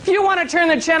want to turn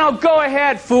the channel, go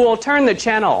ahead, fool. Turn the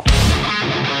channel.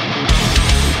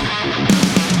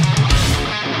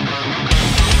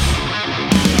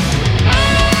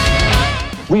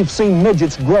 We've seen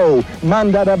midgets grow.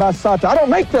 Mandada basata. I don't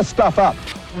make this stuff up.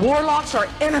 Warlocks are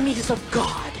enemies of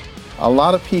God. A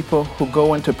lot of people who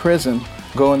go into prison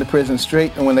go into prison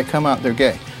straight, and when they come out, they're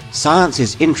gay. Science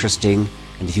is interesting,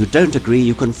 and if you don't agree,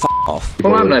 you can off.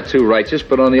 Well, I'm not too righteous,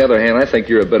 but on the other hand, I think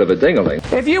you're a bit of a ding-a-ling.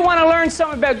 If you want to learn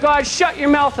something about God, shut your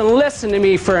mouth and listen to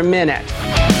me for a minute.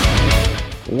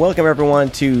 Welcome,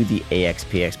 everyone, to the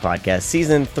AXPX Podcast,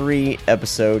 Season 3,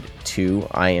 Episode 2.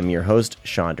 I am your host,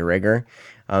 Sean DeRigger.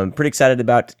 I'm pretty excited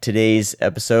about today's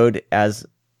episode. As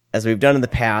we've done in the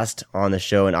past on the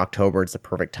show in October, it's the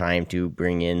perfect time to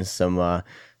bring in some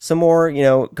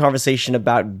more, conversation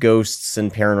about ghosts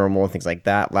and paranormal and things like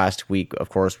that. Last week, of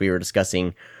course, we were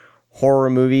discussing horror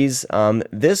movies.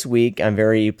 This week, I'm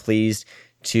very pleased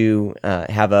to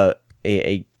have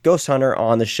a ghost hunter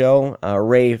on the show,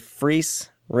 Ray Friis.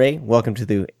 Ray, welcome to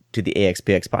the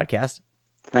AXPX Podcast.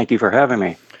 Thank you for having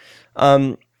me.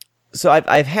 So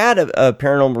I've had a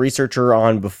paranormal researcher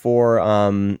on before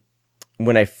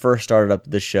when I first started up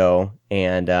the show,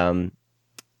 and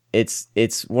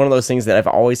it's one of those things that I've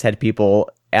always had people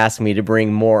ask me to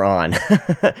bring more on.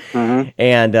 Mm-hmm.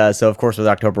 And so, of course, with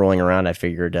October rolling around, I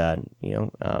figured,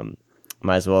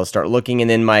 might as well start looking. And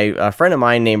then my friend of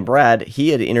mine named Brad, he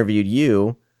had interviewed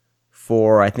you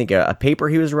for, I think, a paper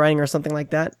he was writing or something like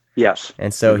that. Yes.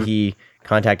 And so he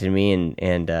contacted me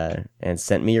and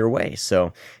sent me your way.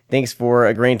 So thanks for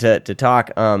agreeing to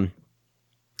talk.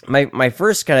 My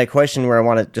first kind of question where I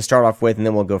want to start off with, and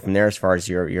then we'll go from there as far as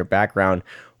your background.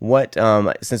 What,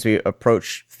 since we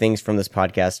approach things from this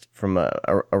podcast from a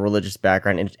religious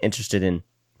background, interested in,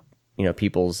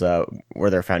 people's, where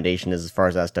their foundation is as far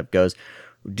as that stuff goes.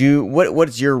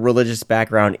 What's your religious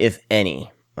background, if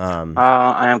any?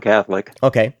 I am Catholic.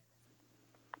 Okay.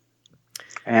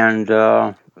 And,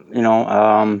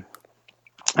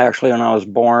 actually when I was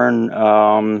born,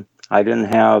 I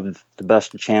didn't have the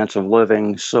best chance of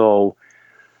living, so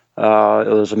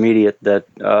it was immediate that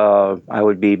I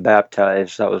would be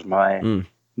baptized. That was my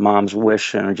mom's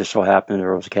wish, and it just so happened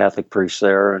there was a Catholic priest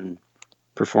there and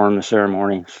performed the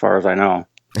ceremony, as far as I know.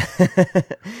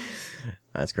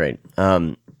 That's great.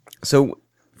 So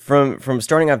from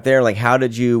starting up there, like,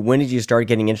 when did you start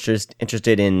getting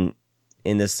interested in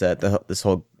this this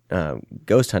whole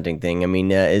ghost hunting thing? I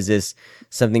mean, is this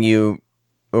something you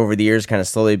over the years kind of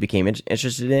slowly became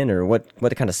interested in, or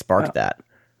what kind of sparked that?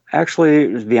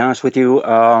 Actually, to be honest with you,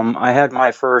 I had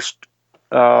my first,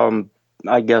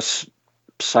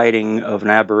 sighting of an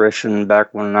apparition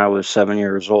back when I was 7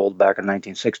 years old, back in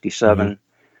 1967.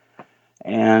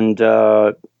 Mm-hmm. And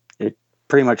it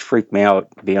pretty much freaked me out,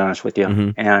 to be honest with you.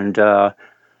 Mm-hmm. And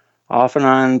off and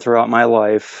on throughout my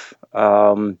life,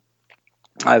 I've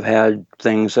had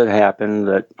things that happened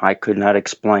that I could not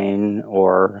explain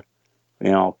or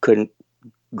couldn't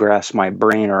grasp my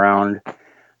brain around.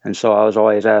 And so I was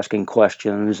always asking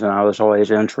questions, and I was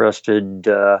always interested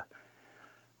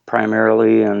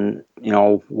primarily in,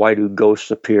 why do ghosts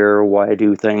appear? Why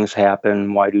do things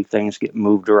happen? Why do things get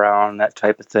moved around? That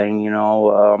type of thing,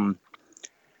 And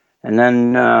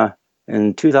then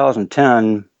in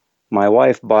 2010, my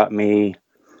wife bought me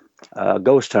a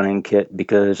ghost hunting kit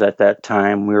because at that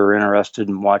time we were interested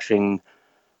in watching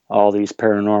all these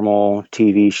paranormal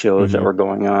TV shows that were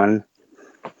going on.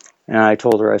 And I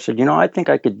told her, I said, I think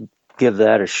I could give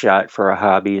that a shot for a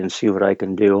hobby and see what I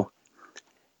can do.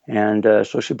 And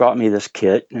so she brought me this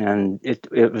kit, and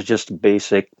it was just a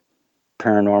basic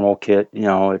paranormal kit.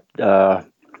 It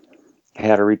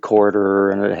had a recorder,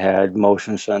 and it had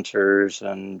motion sensors,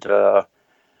 and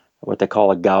what they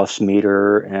call a Gauss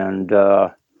meter. And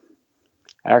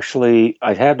actually,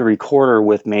 I had the recorder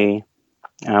with me,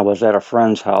 and I was at a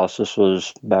friend's house. This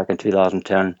was back in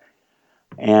 2010.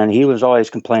 And he was always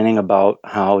complaining about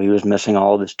how he was missing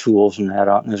all of his tools and that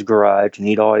out in his garage. And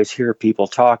he'd always hear people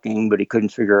talking, but he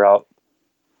couldn't figure out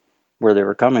where they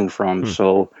were coming from.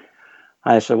 So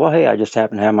I said, well, hey, I just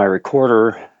happen to have my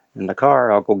recorder in the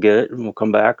car. I'll go get it, and we'll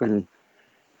come back. And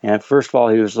first of all,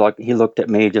 he looked at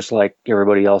me just like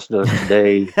everybody else does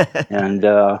today. And,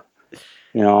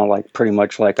 pretty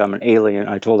much like I'm an alien.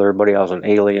 I told everybody I was an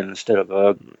alien instead of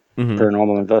a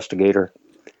paranormal investigator.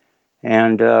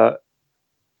 And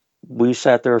we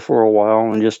sat there for a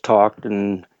while and just talked,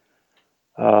 and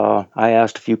I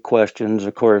asked a few questions.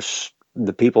 Of course,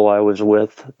 the people I was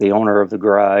with, the owner of the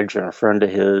garage and a friend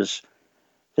of his,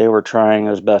 they were trying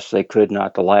as best they could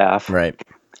not to laugh. Right.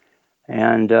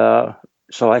 And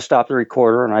so I stopped the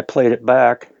recorder and I played it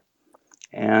back.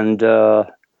 And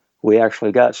we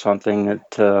actually got something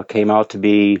that came out to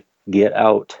be Get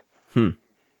Out,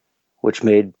 which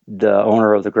made the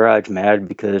owner of the garage mad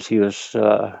because he was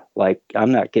like,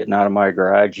 I'm not getting out of my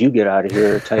garage, you get out of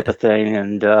here type of thing.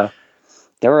 And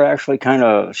they were actually kind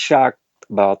of shocked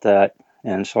about that.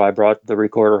 And so I brought the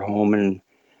recorder home and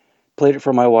played it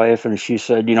for my wife, and she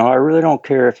said, I really don't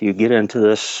care if you get into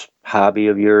this hobby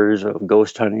of yours of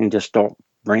ghost hunting, just don't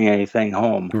bring anything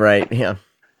home. Right, yeah.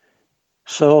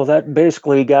 So that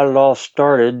basically got it all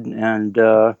started, and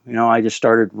I just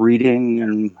started reading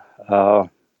and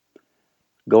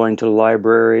going to the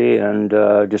library and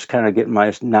just kind of getting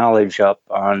my knowledge up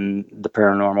on the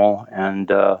paranormal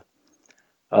and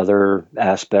other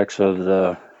aspects of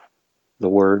the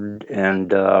word,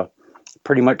 and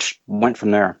pretty much went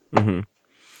from there. Mm-hmm.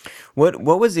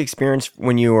 What was the experience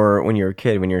when you were a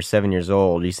kid, when you were 7 years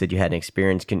old? You said you had an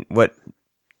experience. Was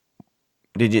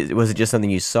it just something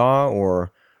you saw,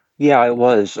 or? Yeah, it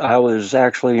was. I was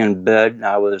actually in bed and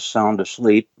I was sound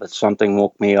asleep, but something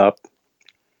woke me up.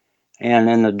 And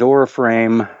in the door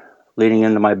frame leading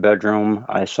into my bedroom,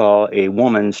 I saw a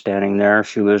woman standing there.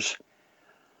 She was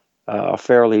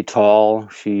fairly tall.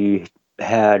 She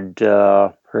had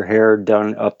her hair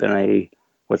done up in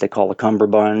what they call a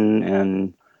cummerbund,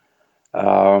 and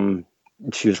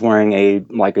she was wearing a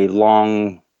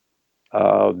long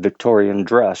Victorian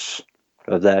dress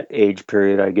of that age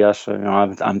period, I guess.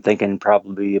 I'm thinking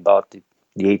probably about the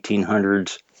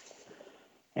 1800s.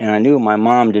 And I knew my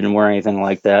mom didn't wear anything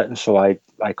like that, and so I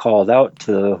called out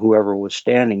to whoever was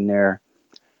standing there,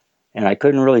 and I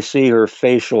couldn't really see her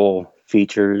facial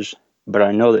features, but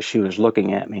I know that she was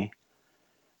looking at me.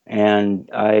 And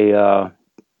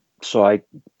so I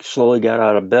slowly got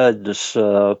out of bed. This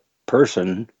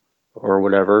person, or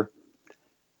whatever,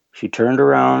 she turned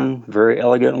around very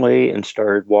elegantly and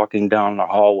started walking down the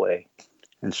hallway.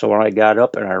 And so when I got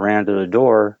up and I ran to the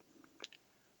door,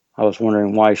 I was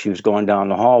wondering why she was going down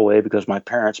the hallway, because my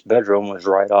parents' bedroom was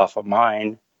right off of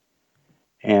mine,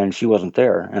 and she wasn't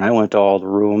there. And I went to all the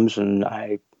rooms, and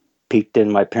I peeked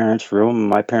in my parents' room, and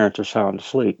my parents are sound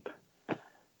asleep.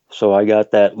 So I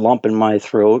got that lump in my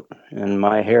throat, and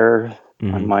my hair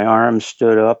on my arms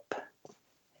stood up,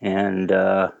 and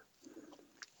I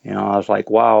was like,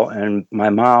 wow. And my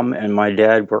mom and my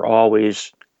dad were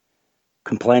always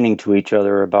complaining to each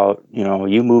other about,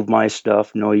 you move my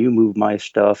stuff, no, you move my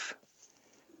stuff.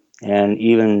 And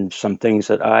even some things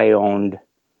that I owned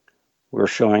were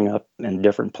showing up in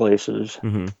different places.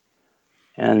 Mm-hmm.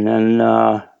 And then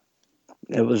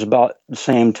it was about the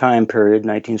same time period,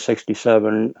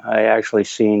 1967, I actually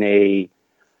seen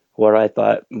what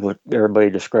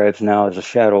everybody describes now as a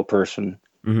shadow person.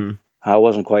 Mm-hmm. I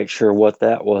wasn't quite sure what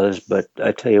that was, but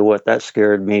I tell you what, that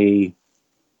scared me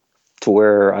to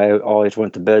where I always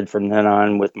went to bed from then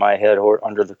on with my head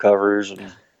under the covers.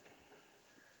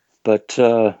 But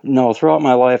no, throughout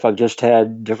my life, I've just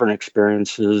had different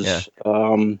experiences,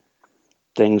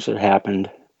 things that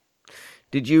happened.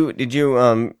 Did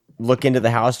you look into the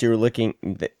house you were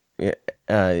that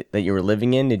you were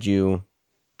living in? Did you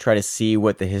try to see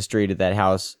what the history of that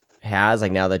house has,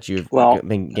 like now that you've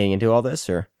been getting into all this,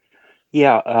 or?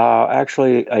 Yeah,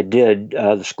 actually, I did.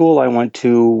 The school I went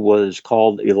to was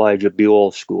called Elijah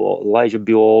Buell School. Elijah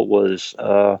Buell was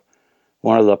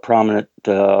one of the prominent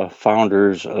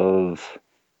founders of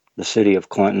the city of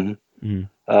Clinton,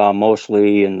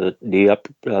 mostly in the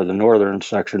northern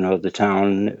section of the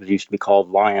town. It used to be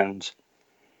called Lyons.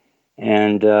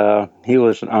 And he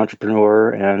was an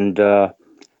entrepreneur, and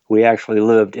we actually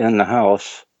lived in the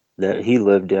house that he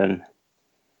lived in.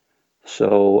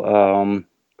 So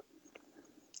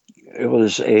it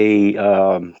was a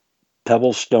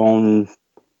pebblestone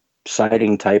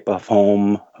siding type of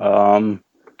home,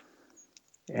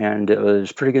 and it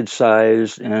was pretty good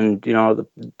size. And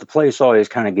the place always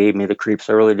kind of gave me the creeps.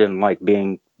 I really didn't like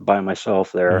being by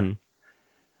myself there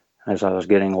as I was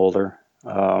getting older.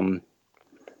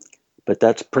 But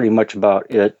that's pretty much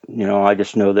about it. I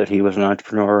just know that he was an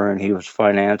entrepreneur and he was a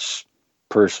finance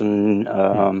person.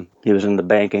 He was in the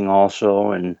banking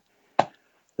also, and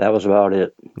that was about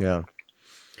it. Yeah.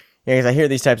 Yeah, because I hear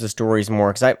these types of stories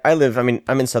more, because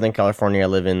I'm in Southern California. I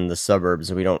live in the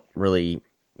suburbs, and we don't really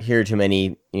hear too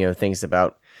many, things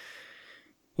about,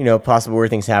 possible weird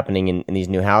things happening in these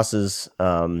new houses.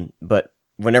 But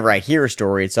whenever I hear a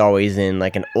story, it's always in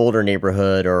like an older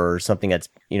neighborhood or something that's,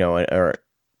 or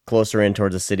closer in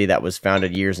towards a city that was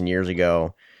founded years and years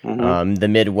ago. Mm-hmm. The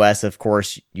Midwest, of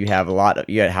course, you had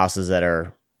houses that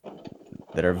are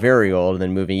very old, and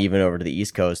then moving even over to the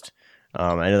East Coast.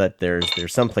 I know that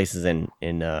there's some places there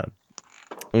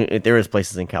is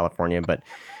places in California, but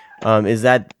is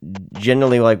that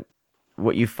generally like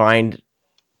what you find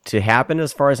to happen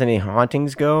as far as any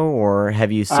hauntings go, or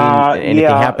have you seen anything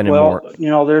happen in more?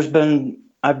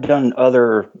 I've done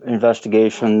other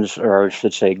investigations, or I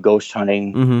should say ghost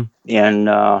hunting, in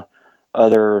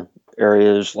other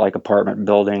areas like apartment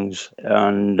buildings.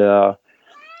 And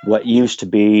what used to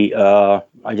be, I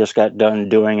just got done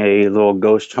doing a little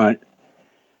ghost hunt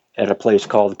at a place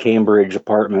called Cambridge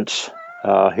Apartments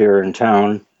here in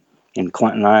town in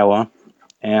Clinton, Iowa.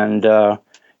 And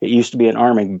it used to be an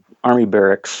army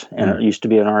barracks, and it used to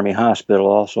be an army hospital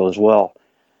also as well.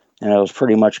 And it was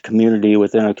pretty much community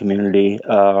within a community.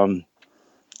 I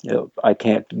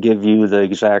can't give you the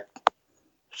exact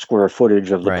square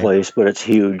footage of the place, but it's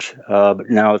huge.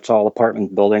 But now it's all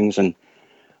apartment buildings, and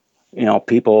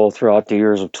people throughout the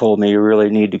years have told me you really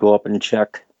need to go up and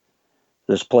check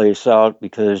this place out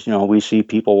because we see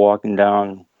people walking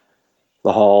down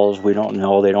the halls. We don't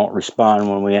know. They don't respond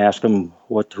when we ask them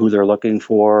who they're looking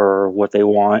for or what they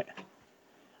want.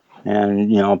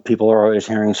 And people are always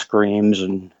hearing screams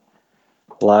and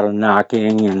a lot of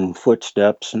knocking and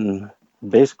footsteps, and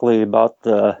basically about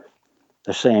the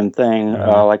same thing.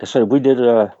 Like I said, we did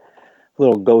a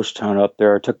little ghost hunt up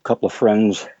there. I took a couple of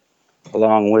friends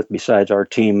along with, besides our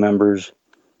team members,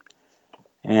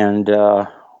 and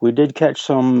we did catch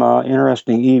some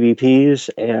interesting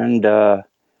EVPs, and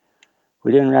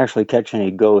we didn't actually catch any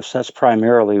ghosts. That's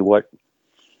primarily what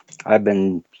I've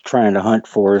been trying to hunt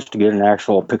for, is to get an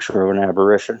actual picture of an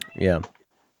apparition. Yeah.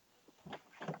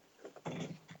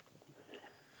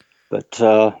 But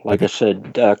like I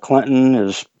said, Clinton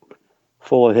is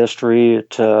full of history.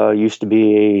 It used to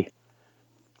be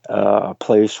a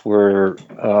place where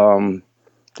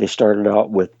they started out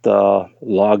with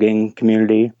logging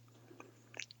community.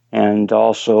 And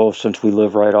also, since we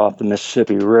live right off the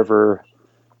Mississippi River,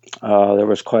 there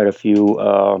was quite a few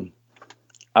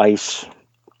ice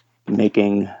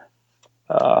making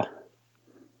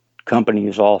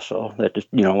companies also that just,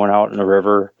 went out in the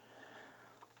river,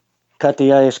 cut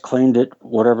the ice, cleaned it,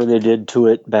 whatever they did to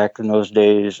it back in those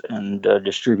days, and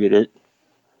distribute it.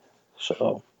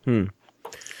 So. And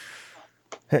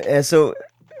so,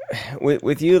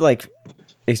 with you like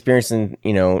experiencing,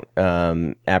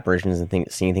 apparitions and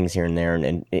seeing things here and there,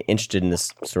 and interested in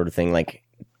this sort of thing, like,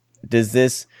 do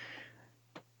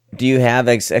you have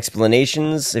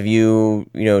explanations? Have you,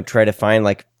 try to find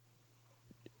like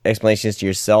explanations to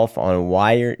yourself on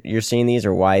why you're seeing these,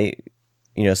 or why,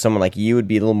 someone like you would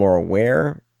be a little more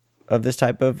aware of this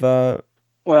type of?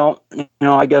 Well,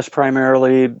 I guess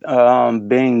primarily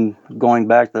going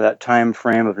back to that time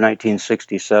frame of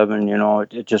 1967,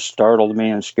 it just startled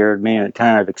me and scared me, and it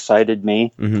kind of excited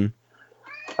me.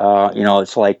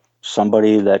 It's like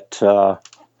somebody that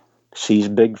sees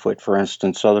Bigfoot, for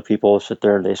instance. Other people sit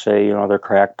there and they say, they're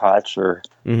crackpots, or,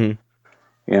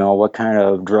 what kind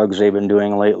of drugs they've been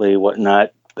doing lately,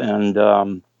 whatnot.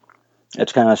 And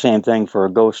it's kind of the same thing for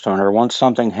a ghost hunter. Once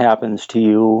something happens to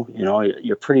you,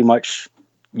 you're pretty much,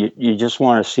 you just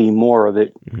want to see more of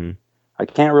it. I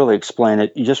can't really explain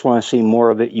it. You just want to see more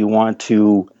of it. You want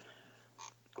to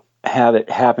have it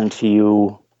happen to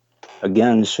you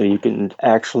again, so you can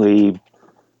actually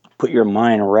put your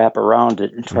mind and wrap around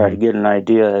it and try to get an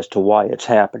idea as to why it's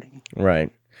happening.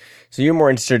 Right. So you're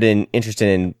more interested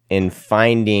in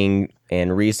finding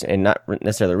and not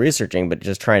necessarily researching, but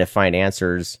just trying to find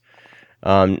answers.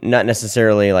 Not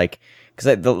necessarily like,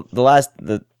 because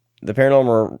the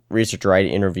paranormal researcher I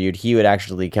interviewed, he would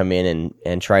actually come in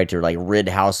and try to like rid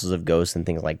houses of ghosts and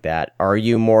things like that. Are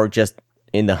you more just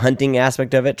in the hunting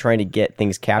aspect of it, trying to get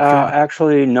things captured?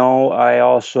 Actually, no. I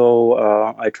also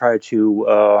I try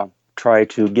to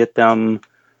get them,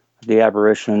 the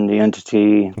apparition, the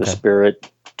entity, the spirit,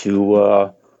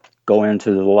 to go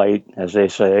into the light, as they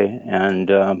say, and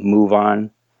move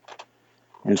on,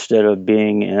 instead of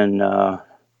being in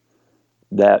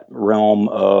that realm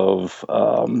of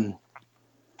God,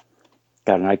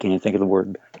 and I can't even think of the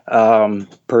word,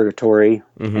 purgatory,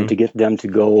 and to get them to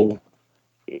go,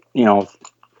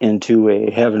 into a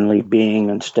heavenly being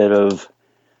instead of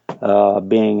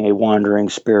being a wandering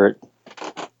spirit.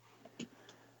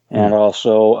 And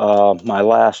also, my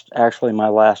last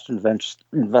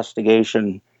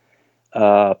investigation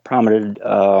prompted.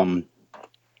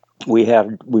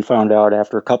 We found out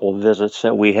after a couple of visits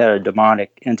that we had a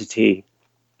demonic entity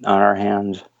on our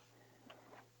hands,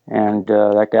 and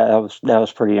that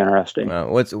was pretty interesting.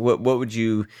 What would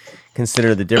you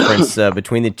consider the difference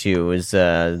between the two? Is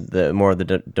the more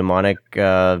the demonic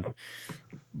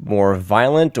more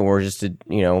violent, or just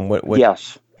what?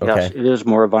 Yes, okay. Yes, it is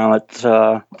more violent.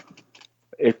 A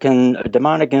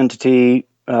demonic entity,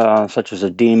 such as a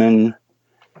demon,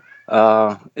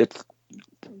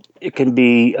 it can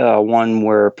be one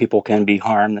where people can be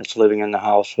harmed that's living in the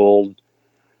household.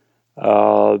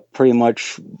 Pretty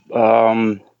much,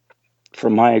 from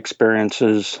my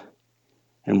experiences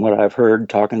and what I've heard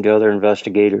talking to other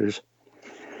investigators,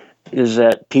 is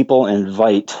that people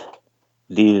invite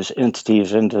these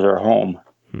entities into their home.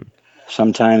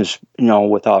 Sometimes,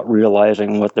 without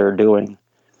realizing what they're doing.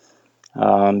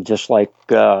 Just like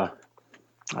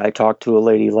I talked to a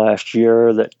lady last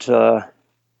year that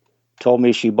told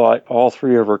me she bought all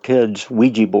 3 of her kids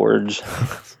Ouija boards.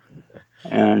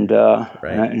 And Right.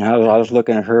 and I was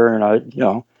looking at her, and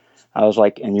I was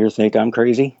like, "And you think I'm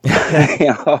crazy?"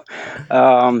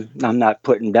 I'm not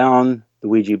putting down the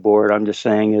Ouija board. I'm just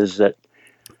saying is that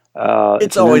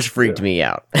It's always freaked me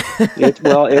out. It's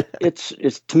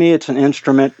to me, it's an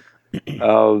instrument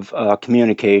of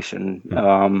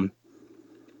communication.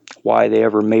 Why they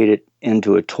ever made it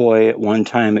into a toy at one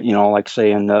time, like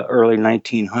say in the early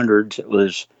 1900s, it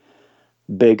was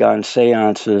big on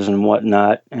seances and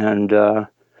whatnot. And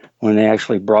when they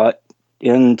actually brought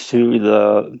into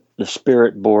the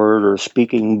spirit board or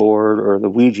speaking board or the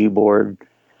Ouija board,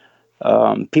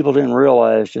 people didn't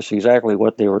realize just exactly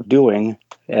what they were doing.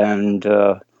 And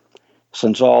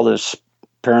since all this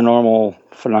paranormal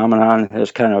phenomenon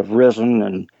has kind of risen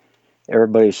and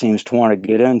everybody seems to want to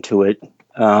get into it,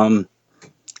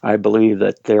 I believe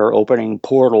that they're opening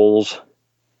portals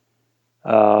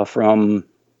from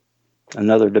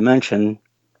another dimension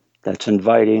that's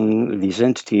inviting these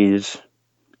entities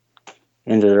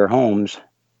into their homes,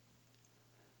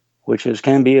 which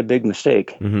can be a big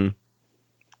mistake. Mm-hmm.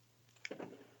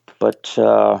 But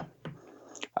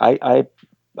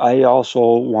I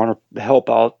also want to help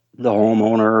out the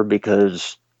homeowner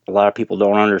because a lot of people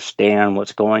don't understand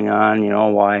what's going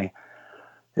on. Why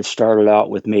it started out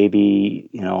with maybe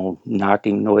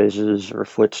knocking noises or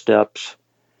footsteps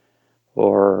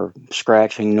or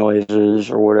scratching noises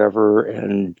or whatever,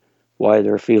 and why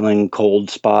they're feeling cold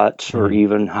spots or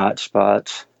even hot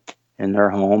spots in their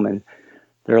home. And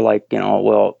they're like, I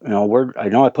know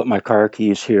I put my car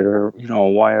keys here.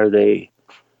 Why are they,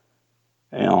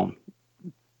 in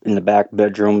the back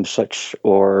bedroom,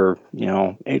 or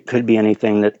it could be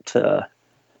anything that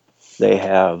they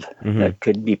have that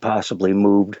could be possibly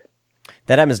moved.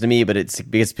 That happens to me, but it's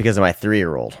because of my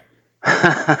 3-year-old.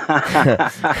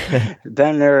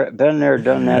 Been there,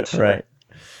 done that. Sir.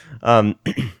 Right.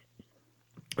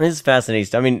 This is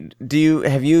fascinating. I mean,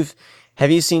 have you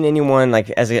seen anyone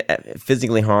like as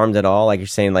physically harmed at all? Like you're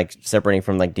saying, like separating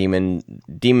from like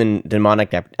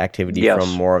demonic activity Yes.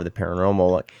 from more of the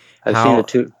paranormal. Like,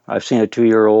 I've seen a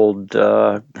 2-year-old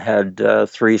had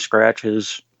 3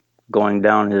 scratches going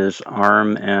down his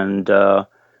arm and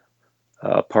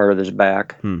part of his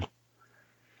back.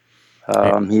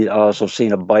 He also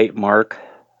seen a bite mark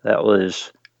that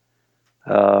was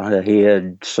that he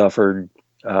had suffered.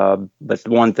 But the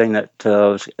one thing that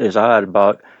is odd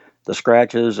about the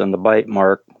scratches and the bite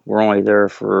mark were only there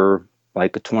for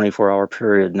like a 24-hour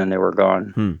period, and then they were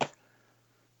gone.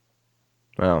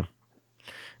 Wow.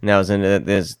 And that was in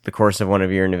the course of one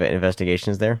of your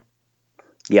investigations there?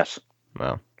 Yes.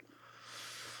 Wow.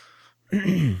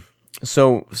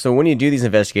 So when you do these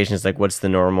investigations, like what's the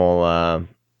normal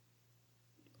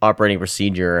operating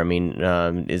procedure? I mean,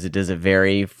 does it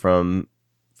vary from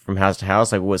house to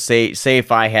house? Like, say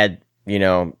if I had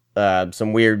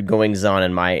some weird goings on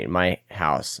in my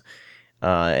house,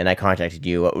 and I contacted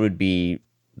you, what would be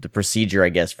the procedure? I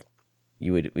guess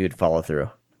we would follow through.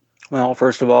 Well,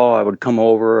 first of all, I would come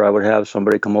over. I would have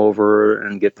somebody come over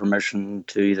and get permission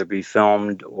to either be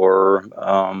filmed or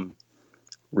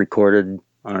recorded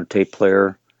on a tape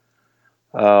player,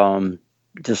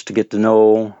 just to get to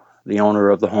know the owner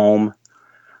of the home,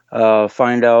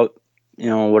 find out,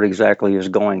 what exactly is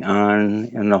going on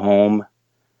in the home.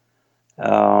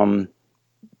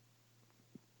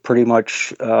 Pretty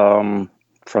much from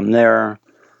there,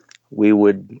 we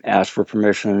would ask for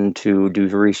permission to do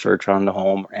the research on the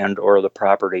home and or the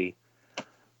property,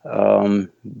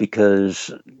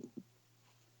 because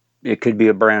it could be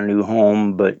a brand new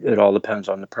home, but it all depends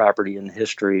on the property and the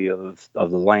history of the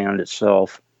land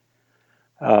itself.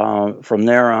 From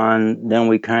there on, then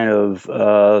we kind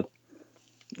of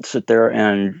sit there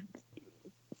and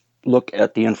look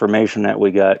at the information that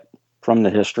we got from the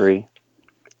history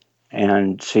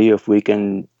and see if we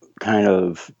can kind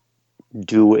of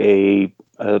do we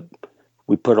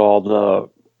put all the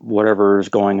whatever is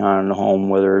going on in the home,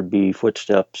 whether it be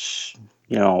footsteps,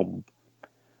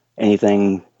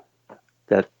 anything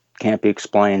that can't be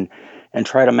explained, and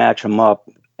try to match them up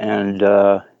and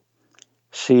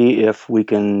see if we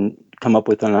can come up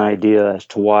with an idea as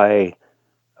to why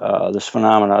this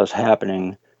phenomena is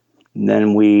happening.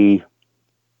 Then we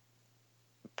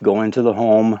go into the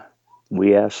home.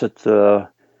 We ask that the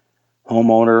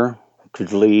homeowner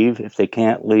could leave. If they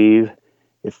can't leave,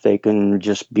 if they can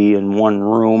just be in one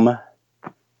room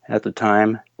at the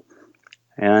time.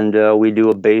 And we do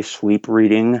a base sweep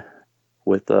reading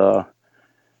with a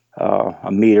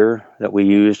meter that we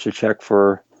use to check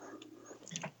for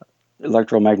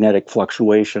electromagnetic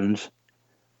fluctuations.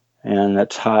 And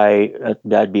that's high,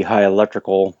 that'd be high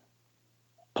electrical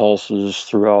pulses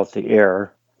throughout the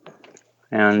air.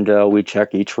 And we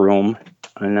check each room.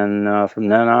 And then from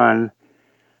then on,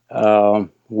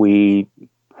 we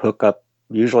hook up.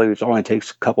 Usually it only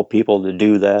takes a couple people to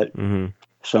do that. Mm-hmm.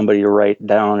 Somebody to write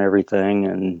down everything,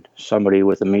 and somebody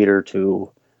with a meter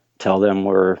to tell them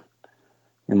where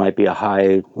there might be a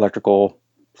high electrical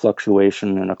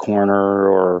fluctuation in a corner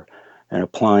or an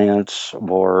appliance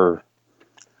or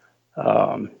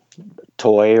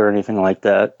toy or anything like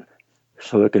that.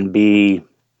 So it can be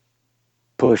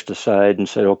pushed aside and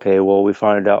said, okay, well, we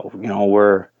find out,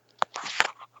 where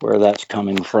that's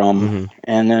coming from. Mm-hmm.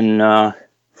 And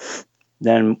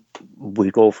then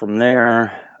we go from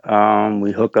there.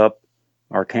 We hook up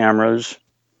our cameras,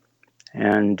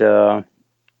 and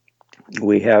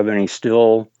we have any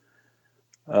still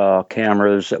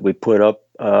cameras that we put up.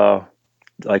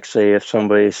 Like, say, if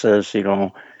somebody says,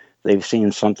 they've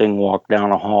seen something walk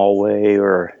down a hallway,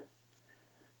 or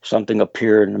something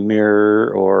appear in the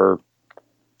mirror, or,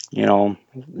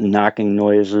 knocking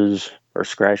noises or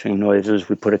scratching noises,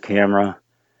 we put a camera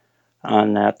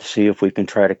on that to see if we can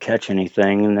try to catch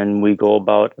anything. And then we go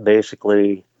about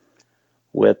basically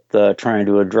with trying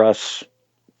to address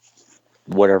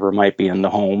whatever might be in the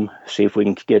home, see if we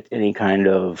can get any kind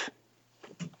of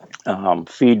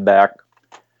feedback.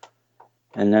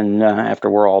 And then after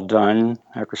we're all done,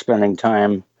 after spending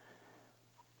time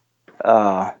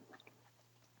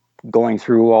going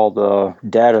through all the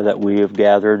data that we have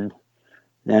gathered,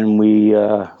 then we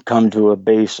come to a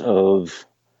base of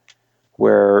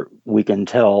where we can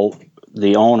tell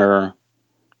the owner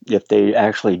if they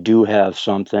actually do have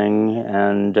something,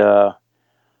 and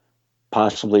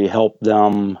possibly help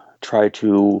them try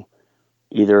to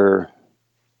either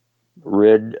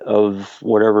rid of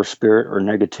whatever spirit or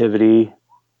negativity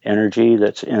energy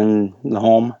that's in the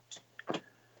home.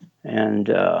 And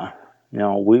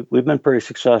we've been pretty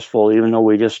successful, even though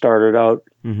we just started out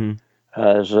Mm-hmm.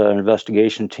 as an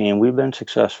investigation team. We've been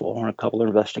successful on a couple of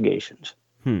investigations.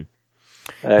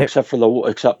 Except for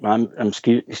except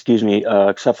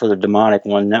for the demonic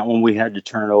one. That one we had to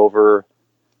turn over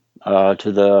to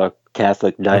the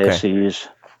Catholic diocese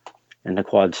in the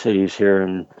Quad Cities here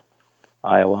in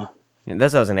Iowa. And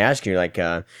that's what I was going to ask you. Like,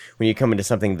 when you come into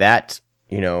something that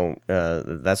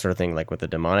that sort of thing, like with the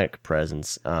demonic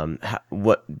presence,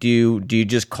 what do you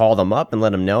just call them up and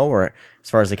let them know, or as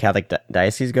far as the Catholic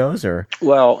diocese goes, or?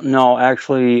 Well, no,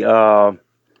 actually,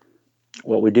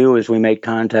 what we do is we make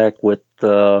contact with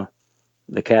the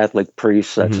Catholic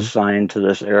priest that's assigned to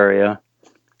this area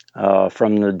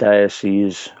from the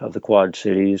diocese of the Quad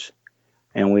Cities.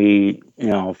 And we,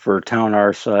 for a town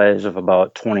our size of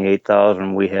about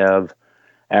 28,000, we have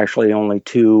actually only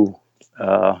two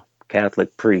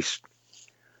Catholic priests.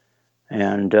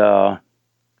 And one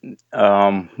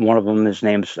of them, his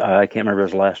name's, I can't remember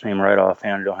his last name right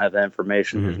offhand, I don't have that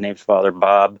information. His name's Father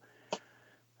Bob.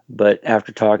 But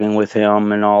after talking with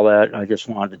him and all that, I just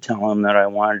wanted to tell him that I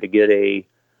wanted to get a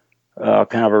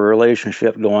kind of a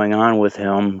relationship going on with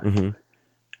him.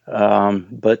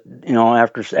 But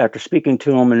after speaking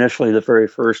to him initially the very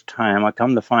first time, I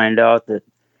come to find out that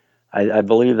I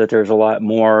believe that there's a lot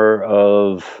more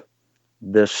of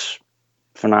this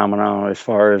phenomenon as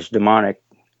far as demonic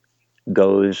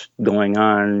goes going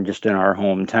on just in our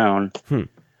hometown.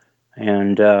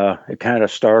 And it kind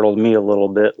of startled me a little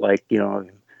bit, like,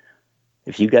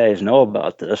 if you guys know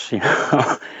about this,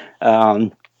 I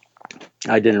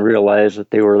didn't realize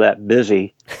that they were that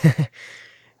busy,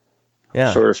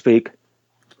 so to speak.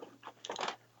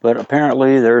 But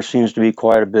apparently there seems to be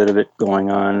quite a bit of it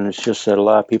going on. It's just that a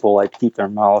lot of people like to keep their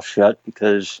mouths shut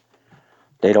because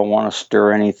they don't want to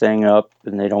stir anything up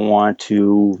and they don't want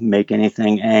to make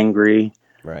anything angry.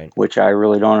 Right. Which I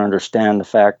really don't understand, the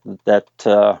fact that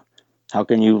how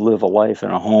can you live a life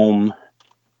in a home,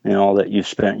 that you've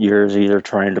spent years either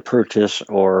trying to purchase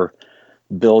or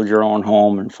build your own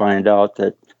home, and find out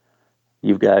that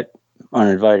you've got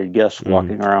uninvited guests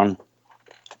walking around.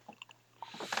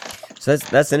 So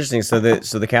that's interesting. So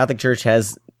the Catholic Church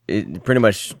has pretty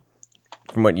much,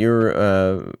 from what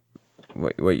you're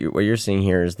what you're seeing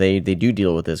here, is they do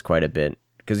deal with this quite a bit,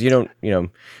 because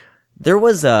there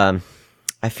was I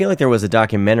feel like there was a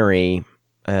documentary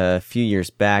a few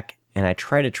years back and I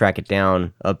tried to track it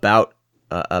down about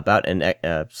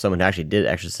someone who actually did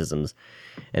exorcisms,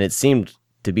 and it seemed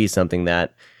to be something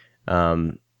that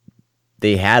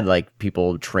they had like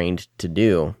people trained to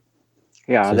do.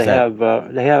 Yeah, So they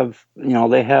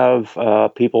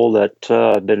have people that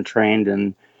have been trained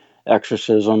in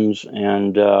exorcisms,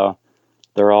 and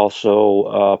they're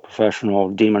also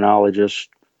professional demonologists,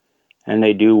 and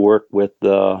they do work with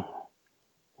the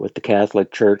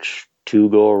Catholic Church to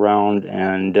go around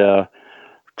and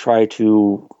try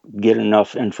to get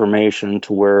enough information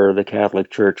to where the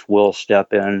Catholic Church will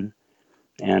step in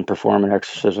and perform an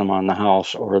exorcism on the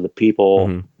house or the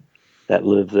people that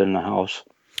live in the house.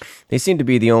 They seem to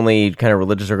be the only kind of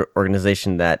religious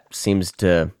organization that seems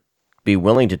to be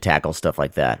willing to tackle stuff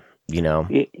like that, you know?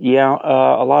 Yeah,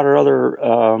 a lot of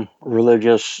other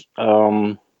religious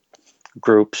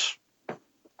groups,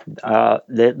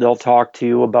 they'll talk to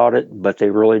you about it, but they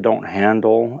really don't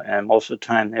handle. And most of the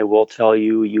time, they will tell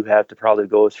you you have to probably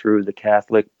go through the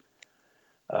Catholic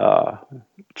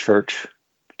Church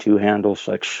to handle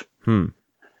such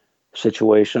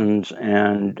situations.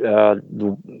 And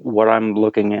what I'm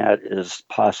looking at is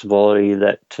possibility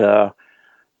that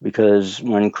because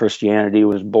when Christianity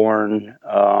was born,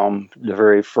 the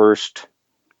very first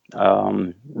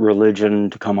religion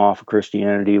to come off of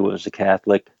Christianity was the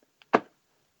Catholic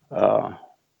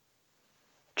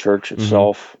Church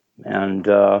itself, and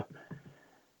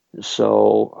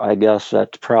so I guess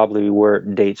that's probably where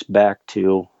it dates back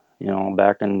to. You know,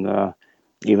 back in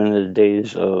even the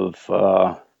days of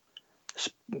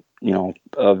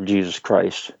of Jesus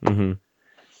Christ.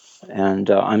 And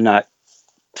I'm not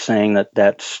saying that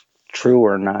that's true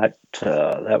or not.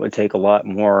 That would take a lot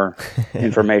more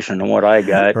information than what I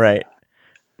got. Right.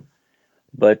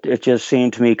 But it just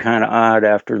seemed to me kind of odd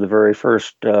after the very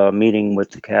first meeting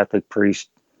with the Catholic priest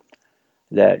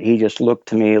that he just looked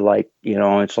to me like,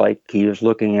 it's like he was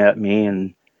looking at me,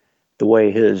 and the way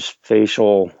his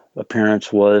facial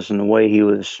appearance was and the way he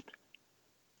was,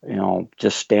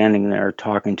 just standing there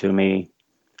talking to me,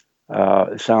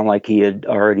 it sounded like he had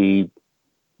already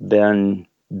been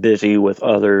busy with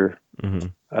other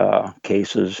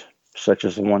cases, such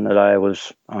as the one that I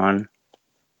was on.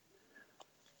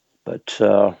 But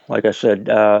like I said,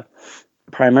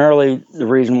 primarily the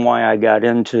reason why I got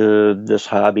into this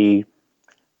hobby,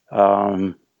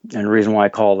 and the reason why I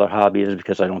call it a hobby is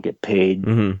because I don't get paid.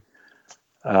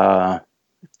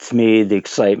 To me, the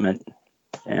excitement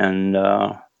and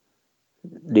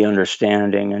the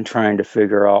understanding and trying to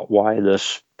figure out why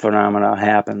this phenomena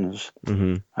happens,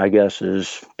 I guess,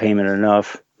 is payment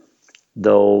enough.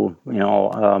 Though,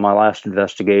 my last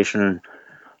investigation,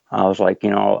 I was like, the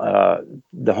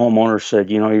homeowner said,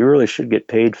 you really should get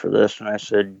paid for this. And I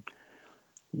said,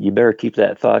 you better keep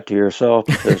that thought to yourself,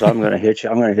 because I'm going to hit you.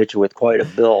 I'm going to hit you with quite a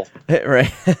bill.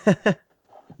 Right.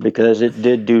 Because it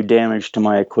did do damage to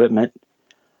my equipment.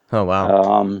 Oh,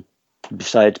 wow.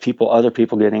 Besides other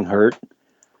people getting hurt,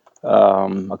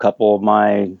 a couple of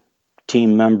my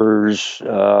team members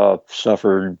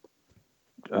suffered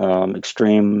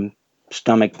extreme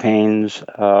stomach pains.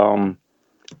 One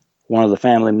of the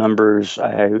family members,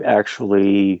 I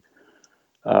actually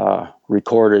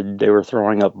recorded, they were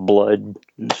throwing up blood.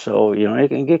 And so, it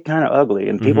can get kind of ugly,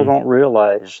 and people don't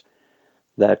realize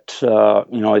that,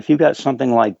 if you got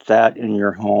something like that in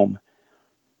your home,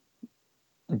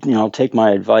 take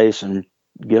my advice and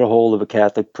get a hold of a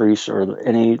Catholic priest or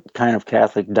any kind of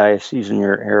Catholic diocese in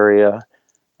your area.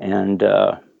 And,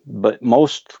 but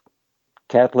most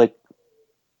Catholic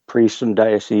priests and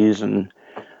dioceses and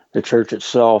the church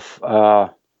itself,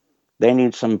 they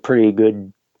need some pretty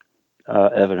good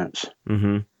evidence.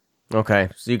 Okay.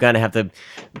 So you kind of have to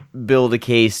build a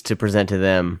case to present to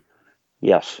them.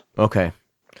 Yes. Okay.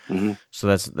 So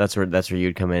that's where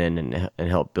you'd come in and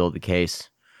help build the case.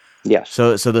 Yes.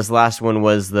 So this last one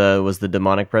was the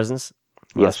demonic presence.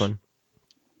 Last one.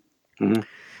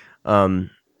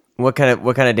 What kind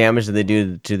of damage did they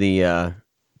do to the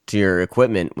to your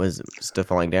equipment? Was it stuff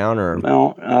falling down, or?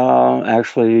 Well,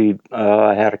 actually,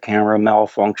 I had a camera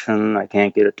malfunction. I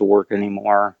can't get it to work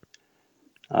anymore.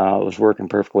 It was working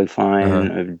perfectly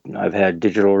fine. I've had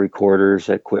digital recorders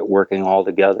that quit working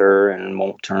altogether and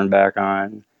won't turn back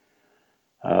on.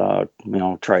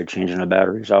 Tried changing the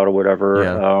batteries out or whatever.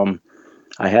 Yeah.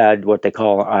 I had what they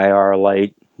call an IR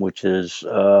light, which is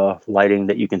lighting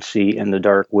that you can see in the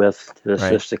dark with to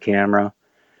assist the camera.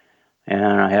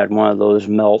 And I had one of those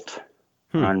melt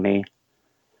on me.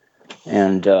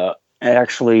 And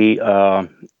actually, I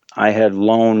had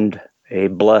loaned a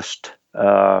blessed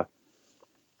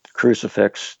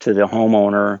crucifix to the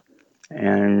homeowner,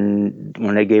 and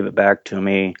when they gave it back to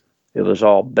me, it was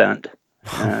all bent.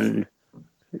 And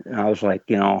And I was like,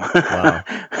 Wow.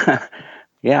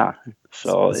 yeah.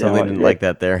 So, So they didn't like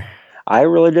that there. I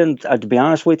really didn't, to be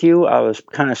honest with you, I was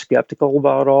kind of skeptical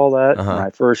about all that when Uh-huh.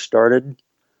 I first started.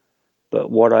 But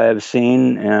what I have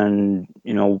seen and,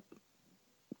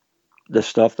 the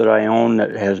stuff that I own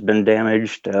that has been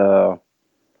damaged, I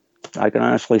can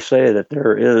honestly say that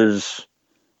there is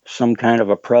some kind of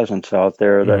a presence out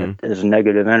there that is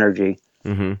negative energy.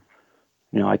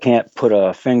 Mm-hmm. I can't put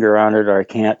a finger on it, or I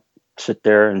can't sit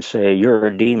there and say, you're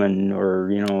a demon, or,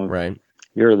 Right.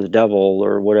 you're the devil,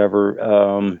 or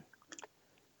whatever.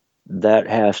 That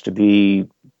has to be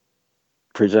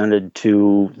presented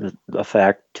to the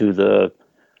fact to the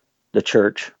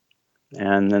church,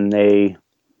 and then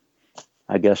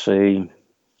I guess they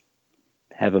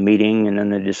have a meeting, and then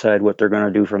they decide what they're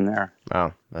going to do from there.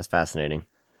 Wow, that's fascinating.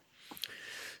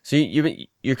 So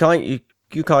you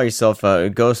call yourself a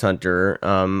ghost hunter.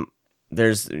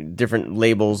 There's different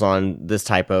labels on this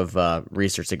type of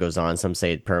research that goes on. Some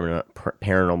say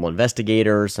paranormal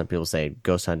investigator. Some people say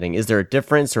ghost hunting. Is there a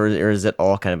difference, or is it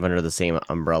all kind of under the same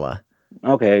umbrella?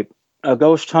 Okay, a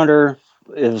ghost hunter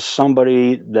is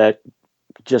somebody that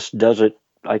just does it,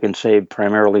 I can say,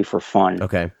 primarily for fun.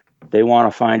 Okay. They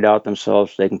want to find out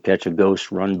themselves. They can catch a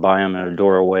ghost run by them in a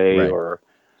doorway, Right. or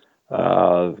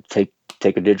take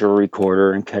a digital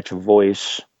recorder and catch a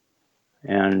voice.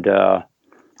 And,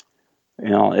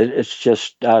 it's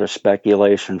just out of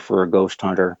speculation for a ghost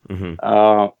hunter. Mm-hmm.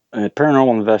 A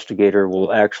paranormal investigator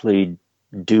will actually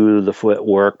do the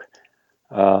footwork.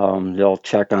 They'll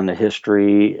check on the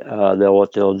history.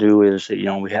 What they'll do is,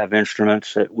 we have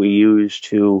instruments that we use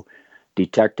to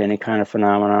detect any kind of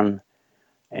phenomenon.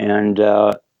 And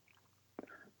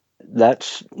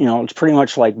that's, it's pretty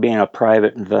much like being a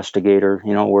private investigator,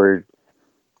 where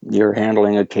you're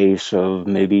handling a case of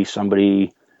maybe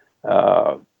somebody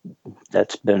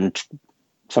that's been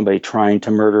somebody trying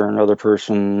to murder another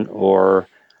person, or,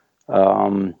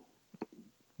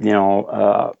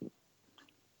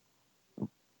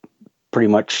 pretty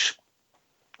much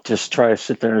just try to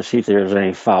sit there and see if there's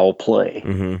any foul play.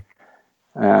 Mm-hmm.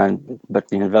 But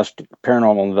the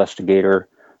paranormal investigator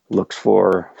looks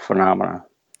for phenomena.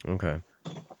 Okay.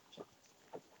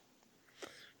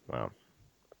 Wow.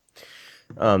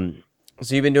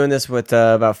 So you've been doing this with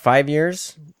about 5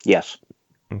 years? Yes.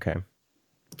 Okay.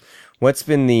 What's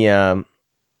been the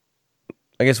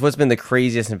what's been the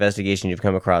craziest investigation you've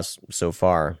come across so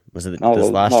far? Was it this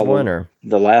last one, or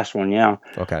the last one? Yeah.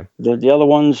 Okay. The other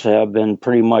ones have been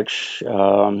pretty much,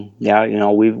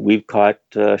 we've caught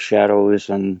shadows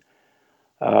and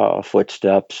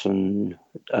footsteps and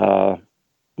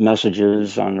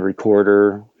messages on the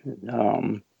recorder,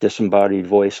 disembodied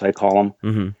voice, I call them.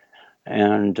 Mm-hmm.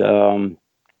 And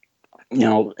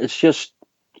it's just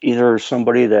either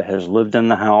somebody that has lived in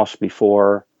the house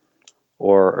before,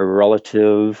 or a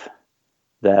relative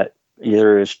that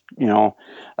either is,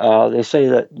 they say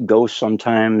that ghosts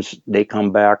sometimes they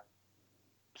come back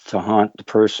to haunt the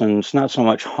person. It's not so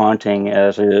much haunting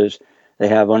as it is they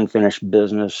have unfinished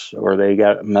business, or they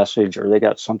got a message, or they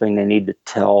got something they need to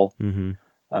tell.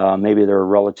 Mm-hmm. Maybe they're a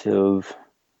relative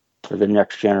or the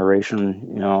next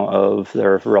generation, of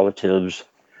their relatives,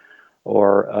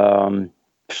 or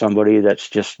somebody that's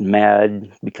just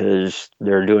mad because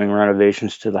they're doing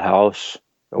renovations to the house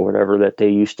or whatever that they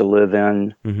used to live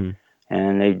in, Mm-hmm.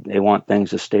 and they want things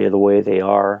to stay the way they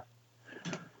are.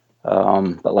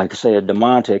 But like I say, a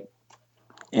demonic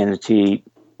entity,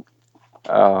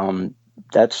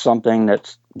 that's something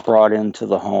that's brought into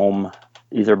the home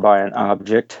either by an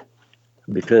object,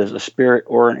 because a spirit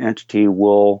or an entity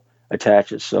will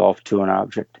attach itself to an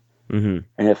object. Mm-hmm.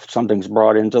 And if something's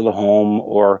brought into the home,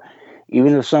 or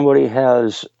even if somebody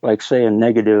has, like, say, a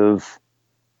negative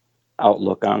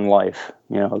outlook on life,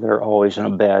 they're always in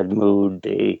a bad mood,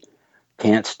 they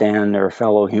can't stand their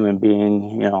fellow human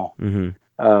being,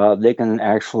 Mm-hmm. they can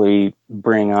actually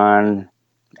bring on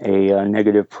a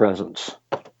negative presence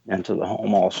into the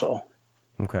home also.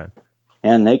 Okay.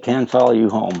 And they can follow you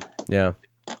home. Yeah.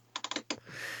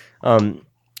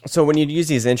 So when you use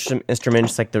these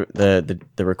instruments, like the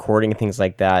recording and things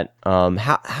like that,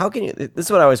 how can you? This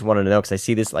is what I always wanted to know, because I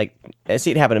see this, I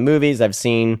see it happen in movies. I've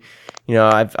seen,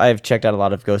 I've checked out a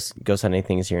lot of ghost hunting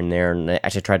things here and there, and I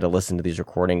actually tried to listen to these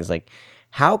recordings. Like,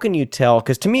 how can you tell?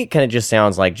 Because to me, it kind of just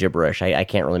sounds like gibberish. I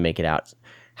can't really make it out.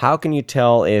 How can you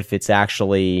tell if it's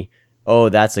actually, oh,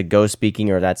 that's a ghost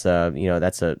speaking, or that's a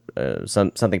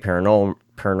something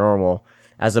paranormal,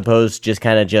 as opposed to just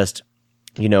kind of just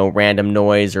random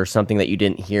noise or something that you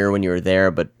didn't hear when you were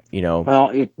there, but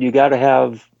Well, you got to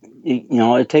have,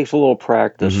 it takes a little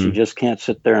practice. Mm-hmm. You just can't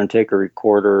sit there and take a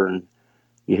recorder and,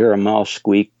 you hear a mouse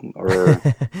squeak or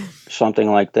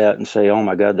something like that and say, oh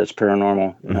my God, that's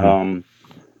paranormal.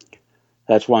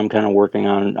 That's why I'm kind of working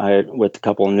on, with a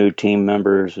couple of new team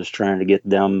members, is trying to get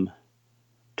them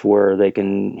to where they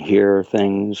can hear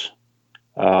things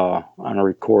on a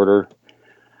recorder.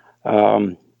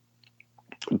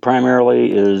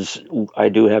 Primarily is I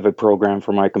do have a program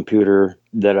for my computer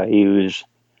that I use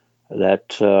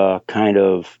that kind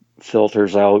of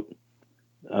filters out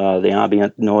the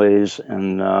ambient noise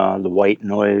and the white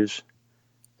noise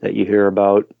that you hear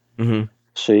about.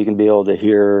 So you can be able to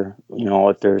hear,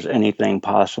 if there's anything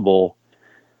possible.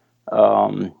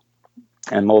 And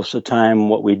most of the time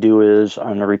what we do is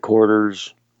on the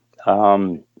recorders,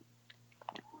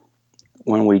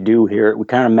 when we do hear it, we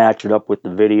kind of match it up with the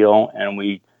video, and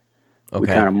we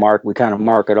kind of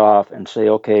mark it off and say,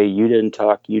 okay, you didn't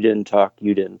talk.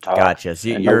 Gotcha. So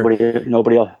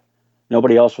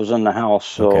nobody else was in the house.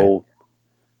 So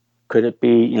could it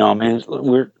be,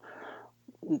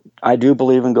 I do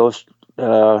believe in ghosts,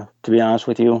 to be honest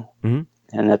with you, and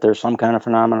that there's some kind of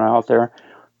phenomena out there,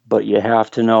 but you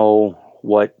have to know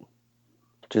what,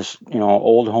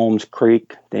 old homes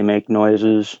creak, they make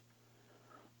noises.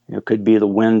 It could be the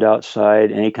wind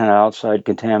outside, any kind of outside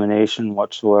contamination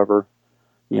whatsoever.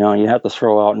 You have to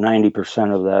throw out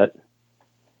 90% of that.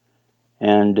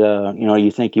 And,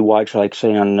 you think you watch, like,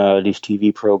 say, on these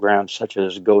TV programs such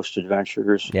as Ghost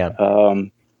Adventures. Yeah.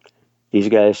 These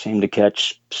guys seem to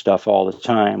catch stuff all the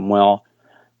time. Well,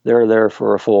 they're there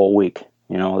for a full week.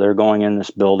 They're going in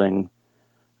this building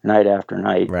night after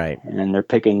night. Right. And they're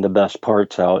picking the best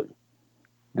parts out.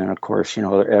 And, of course,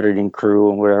 their editing crew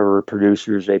and whatever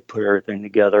producers, they put everything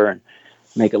together and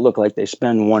make it look like they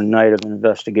spend one night of an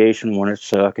investigation when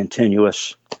it's a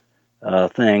continuous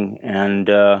thing. And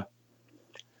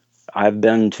I've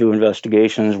been to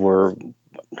investigations where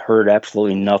heard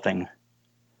absolutely nothing.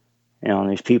 And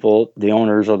these people, the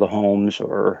owners of the homes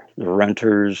or the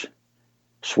renters,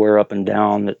 swear up and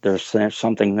down that there's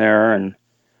something there. And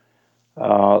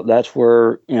that's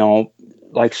where,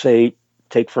 like, say,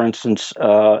 take, for instance,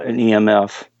 an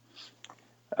EMF,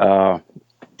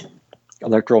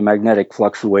 electromagnetic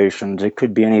fluctuations. It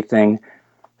could be anything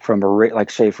from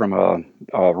from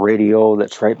a radio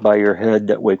that's right by your head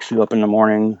that wakes you up in the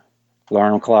morning,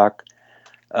 alarm clock,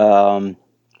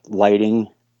 lighting,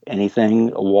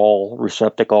 anything, a wall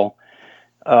receptacle.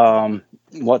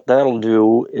 What that'll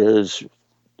do is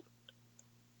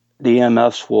the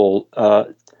EMFs will,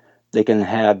 they can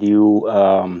have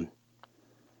you,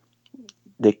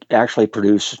 they actually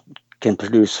can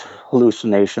produce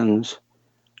hallucinations,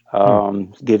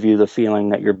 give you the feeling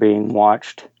that you're being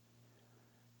watched.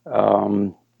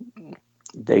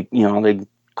 They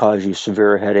cause you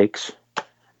severe headaches.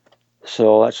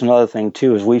 So that's another thing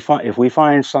too, is if we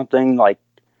find something like,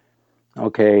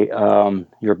 okay,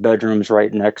 your bedroom's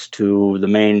right next to the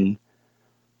main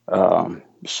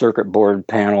circuit board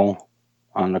panel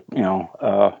on the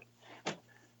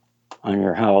on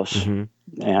your house,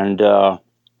 and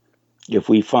if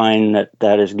we find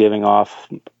that is giving off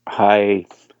high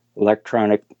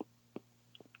electronic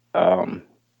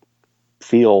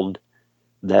field,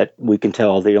 that we can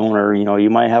tell the owner, you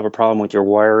might have a problem with your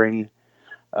wiring.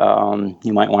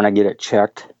 You might want to get it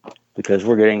checked because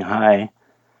we're getting high.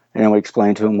 And then we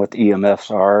explain to them what the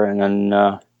EMFs are, and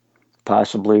then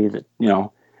possibly that,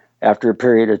 after a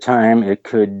period of time, it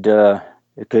could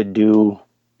do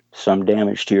some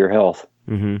damage to your health.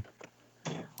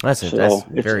 That's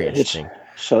very interesting.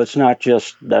 So it's not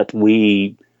just that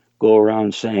we go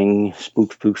around saying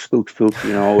spook, spook, spook, spook.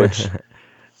 It's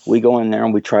we go in there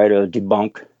and we try to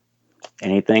debunk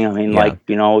anything. I mean,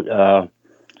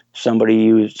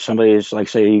 somebody's like,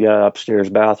 say you got an upstairs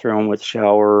bathroom with a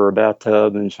shower or a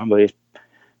bathtub, and somebody's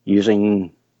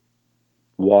using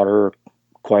water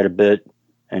quite a bit,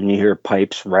 and you hear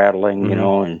pipes rattling,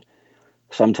 and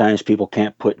sometimes people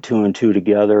can't put two and two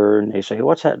together, and they say,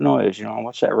 what's that noise?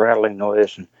 What's that rattling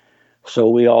noise? And so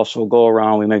we also go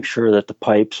around, we make sure that the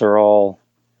pipes are all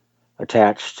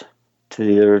attached to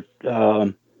either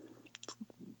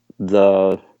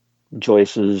the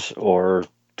joists or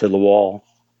to the wall.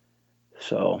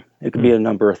 So it could be a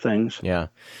number of things. Yeah.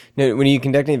 Now, when you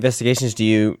conduct investigations, do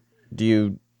you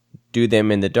do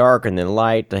them in the dark and the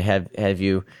light? Have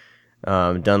you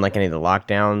done like any of the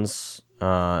lockdowns?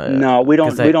 No, we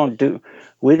don't.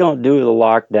 We don't do the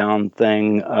lockdown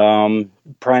thing,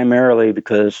 primarily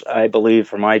because I believe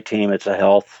for my team it's a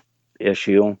health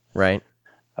issue. Right.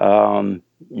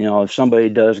 If somebody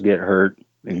does get hurt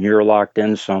and you're locked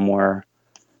in somewhere,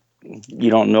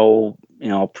 you don't know,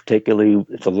 particularly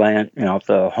if the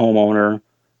homeowner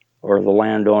or the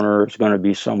landowner is going to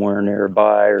be somewhere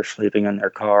nearby or sleeping in their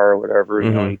car or whatever.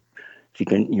 You know, if you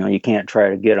can, you can't try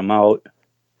to get them out.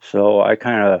 So I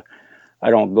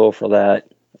don't go for that.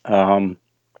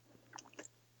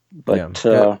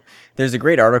 There's a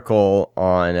great article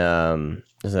on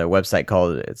there's a website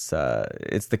called it's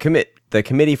the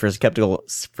Committee for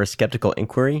Skeptical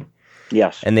Inquiry.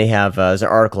 Yes, and they have there's an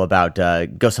article about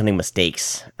ghost hunting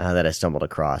mistakes that I stumbled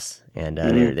across, and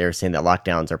they're saying that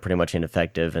lockdowns are pretty much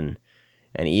ineffective, and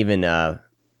even on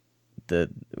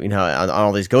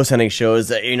all these ghost hunting shows,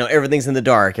 everything's in the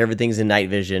dark, everything's in night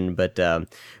vision, but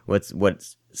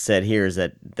what's said here is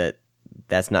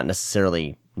that's not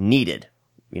necessarily needed.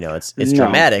 It's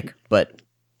dramatic, but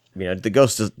the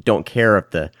ghosts don't care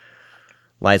if the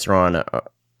lights are on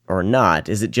or not.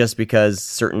 Is it just because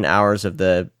certain hours of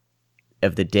the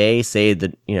day, say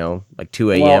that like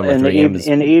 2 a.m. or 3 a.m.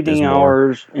 In the evening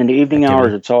hours,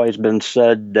 it's always been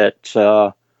said that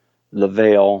the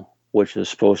veil, which is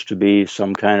supposed to be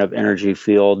some kind of energy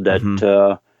field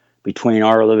that between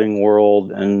our living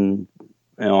world and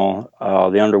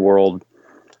the underworld,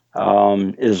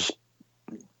 is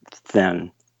thin.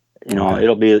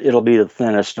 It'll be the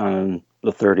thinnest on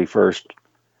the 31st,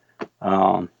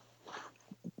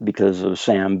 because of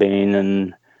Sam Bain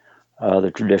and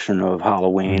the tradition of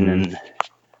Halloween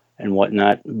and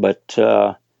whatnot. But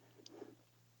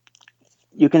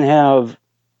you can have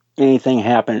anything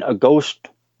happen. A ghost,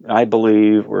 I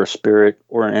believe, or a spirit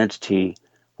or an entity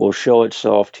will show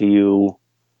itself to you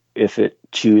if it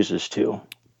chooses to.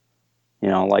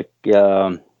 Like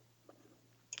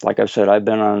I've said, I've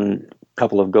been on a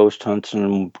couple of ghost hunts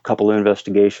and a couple of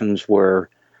investigations where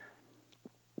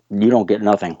you don't get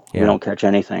nothing. Yeah. You don't catch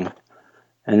anything.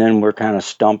 And then we're kind of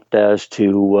stumped as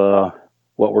to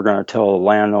what we're going to tell the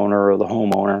landowner or the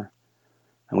homeowner.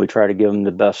 And we try to give them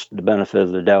the benefit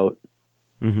of the doubt.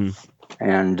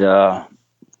 And,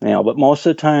 but most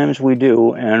of the times we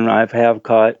do. And have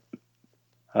caught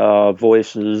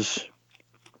voices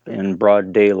in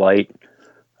broad daylight.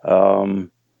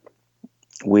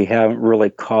 We haven't really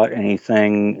caught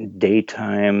anything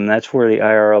daytime. That's where the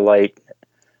IR light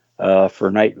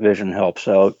for night vision helps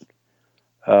out.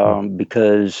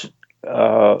 Because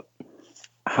how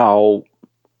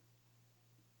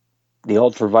the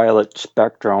ultraviolet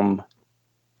spectrum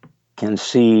can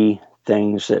see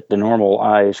things that the normal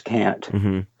eyes can't.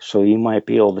 So you might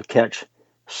be able to catch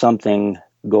something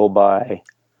go by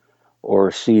or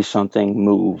see something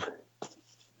move.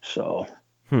 So.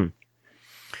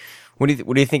 What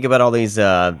do you think about all these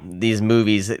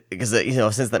movies? Because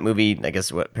since that movie, I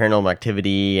guess Paranormal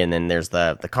Activity, and then there's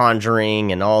the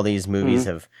Conjuring, and all these movies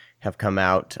have come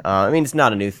out. I mean, it's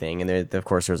not a new thing, and of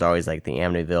course there's always like the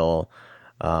Amityville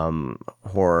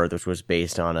horror, which was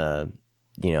based on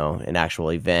an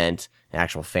actual event, an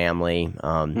actual family.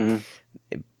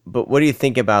 But what do you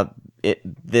think about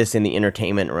this in the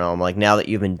entertainment realm? Like, now that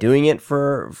you've been doing it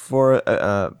for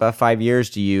about 5 years,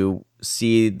 do you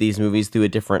see these movies through a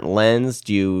different lens?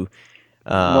 Do you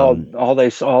all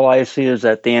I see is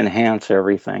that they enhance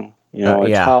everything.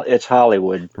 It's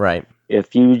Hollywood, right?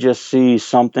 If you just see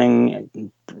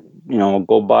something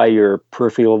go by your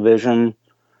peripheral vision,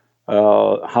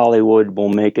 Hollywood will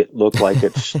make it look like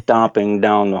it's stomping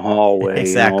down the hallway.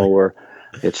 Exactly. Or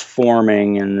it's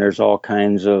forming, and there's all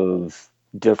kinds of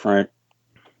different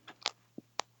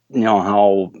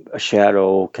how a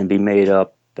shadow can be made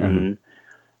up, and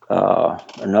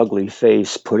an ugly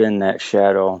face put in that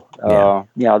shadow.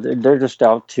 They're just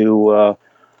out to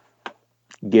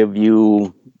give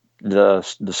you the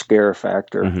scare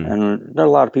factor, and there are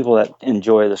a lot of people that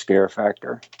enjoy the scare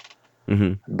factor.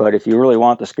 But if you really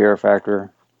want the scare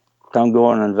factor, come go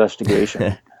on an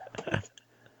investigation.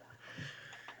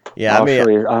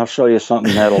 I'll show you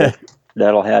something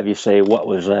that'll have you say, "What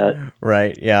was that?"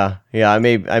 Right. Yeah. I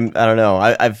don't know.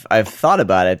 I've thought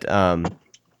about it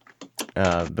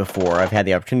before. I've had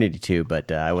the opportunity to,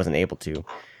 but I wasn't able to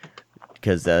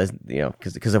because of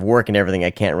work and everything.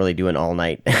 I can't really do an all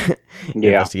night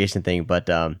investigation thing. But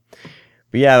when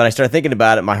I started thinking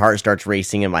about it, my heart starts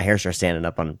racing and my hair starts standing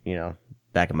up on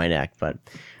back of my neck. But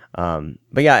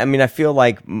yeah, I mean, I feel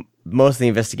like most of the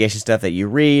investigation stuff that you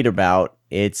read about,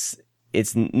 it's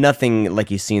nothing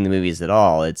like you see in the movies at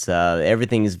all. It's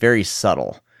everything is very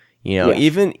subtle.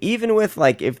 Even with,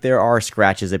 like, if there are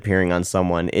scratches appearing on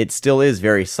someone, it still is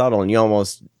very subtle, and you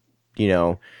almost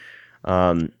well,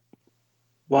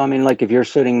 I mean, like, if you're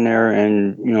sitting there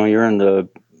and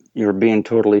you're being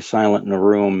totally silent in the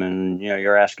room, and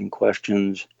you're asking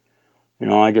questions.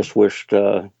 I just wished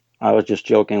I was just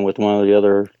joking with one of the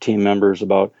other team members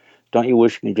about, don't you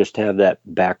wish you could just have that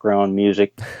background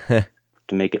music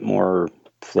to make it more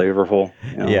flavorful.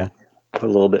 Yeah. Put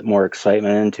a little bit more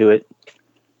excitement into it.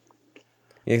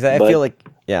 Yeah, 'cause I But feel like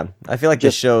the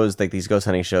just- shows, like these ghost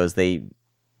hunting shows, they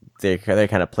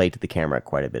kind of play to the camera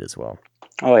quite a bit as well.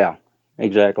 Oh yeah,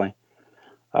 exactly.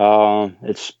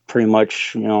 It's pretty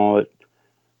much,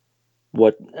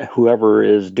 what whoever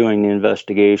is doing the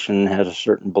investigation has a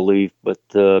certain belief, but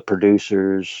the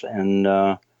producers and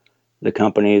the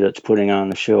company that's putting on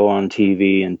the show on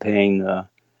TV and paying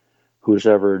who's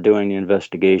ever doing the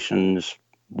investigations,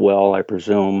 well, I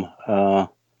presume,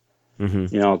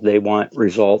 they want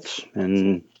results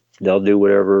and they'll do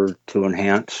whatever to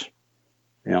enhance,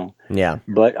 Yeah.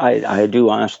 But I do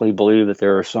honestly believe that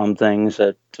there are some things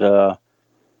that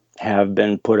have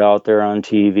been put out there on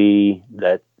TV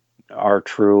that are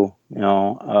true.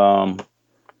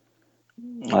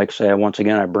 Like I say, once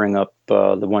again, I bring up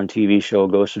the one TV show,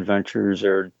 Ghost Adventures,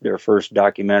 their first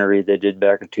documentary they did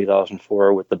back in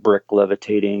 2004 with the brick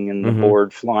levitating and the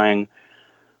board flying.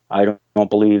 I don't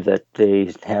believe that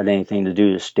they had anything to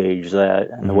do to stage that,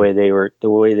 and the way they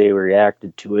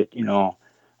reacted to it.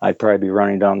 I'd probably be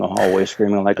running down the hallway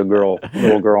screaming like a little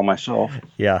girl myself.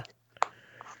 Yeah.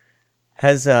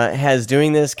 Has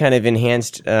doing this kind of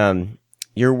enhanced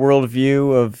your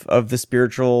worldview of the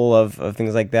spiritual, of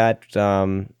things like that?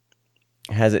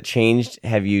 Has it changed?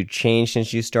 Have you changed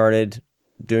since you started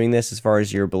doing this as far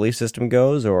as your belief system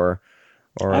goes, or?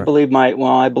 I believe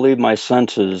my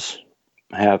senses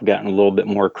have gotten a little bit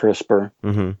more crisper.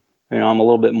 Mm-hmm. I'm a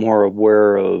little bit more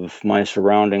aware of my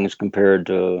surroundings compared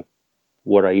to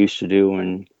what I used to do,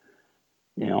 and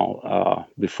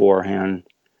beforehand.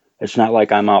 It's not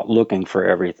like I'm out looking for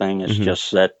everything. It's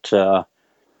just that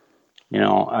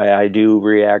I do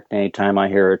react anytime I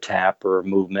hear a tap or a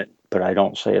movement, but I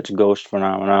don't say it's ghost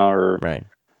phenomena or Right.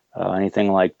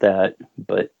 anything like that.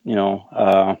 But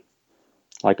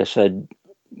like I said,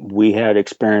 we had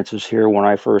experiences here when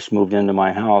I first moved into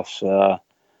my house. It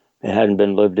hadn't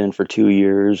been lived in for 2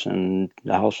 years, and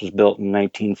the house was built in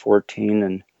 1914,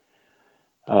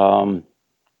 and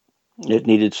it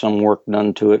needed some work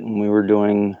done to it, and we were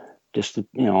doing just,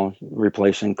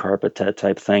 replacing carpet, that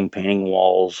type of thing, painting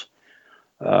walls,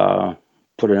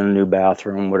 put in a new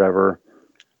bathroom, whatever.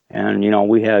 And,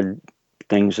 we had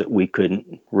things that we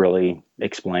couldn't really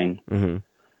explain. Mm-hmm.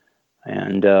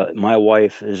 And my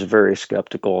wife is very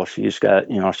skeptical. She's got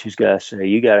to say,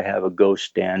 you got to have a ghost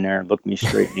stand there and look me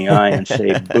straight in the eye and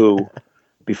say boo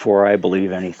before I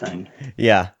believe anything.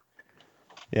 Yeah.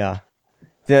 Yeah.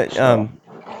 That's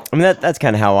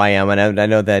kind of how I am, and I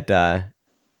know that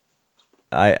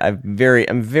I'm very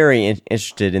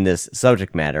interested in this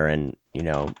subject matter, and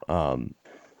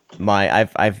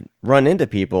I've run into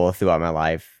people throughout my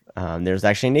life. There's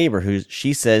actually a neighbor who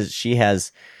she says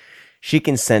she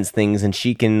can sense things, and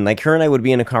she can, like, her and I would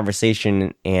be in a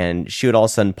conversation, and she would all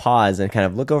of a sudden pause and kind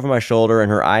of look over my shoulder,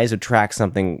 and her eyes would track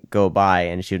something go by,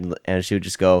 and she would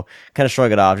just go kind of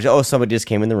shrug it off. Oh, somebody just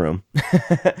came in the room.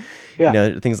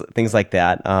 Yeah. Things like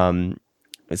that.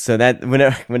 So that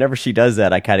whenever she does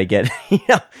that, I kind of get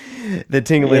the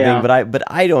tingling thing. But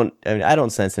I don't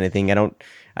sense anything.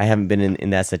 I haven't been in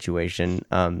that situation.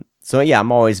 So yeah,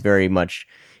 I'm always very much,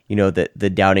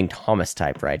 the doubting Thomas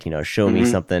type, right? Show me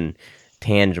something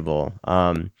tangible.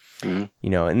 And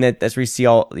that's where you see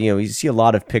you see a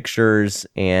lot of pictures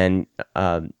and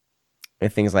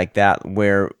things like that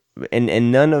where,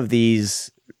 and none of the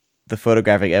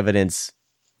photographic evidence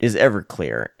is ever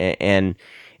clear. And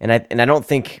I don't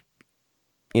think,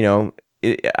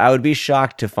 I would be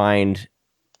shocked to find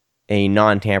a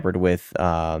non-tampered with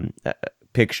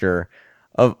picture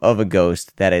of a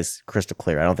ghost that is crystal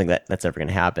clear. I don't think that's ever going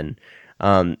to happen.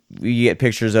 You get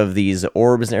pictures of these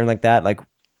orbs and everything like that. Like,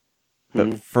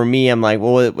 but for me, I'm like,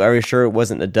 well, are you sure it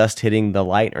wasn't the dust hitting the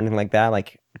light or anything like that?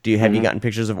 Like, have you gotten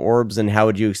pictures of orbs, and how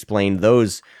would you explain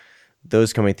those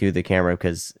coming through the camera?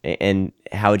 And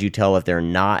how would you tell if they're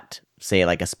not, say,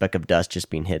 like a speck of dust just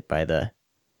being hit by the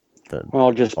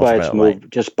just by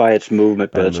its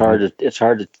movement, but it's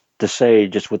hard to say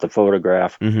just with a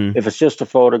photograph. If it's just a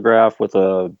photograph with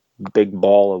a big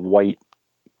ball of white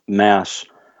mass,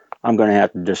 I'm going to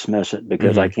have to dismiss it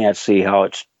because I can't see how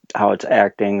it's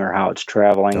acting or how it's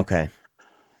traveling. Okay.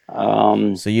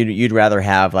 So you'd rather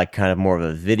have like kind of more of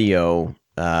a video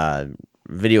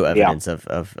evidence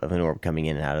of an orb coming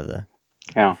in and out of the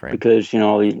frame. Because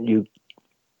you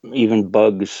even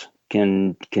bugs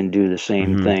can do the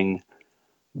same thing,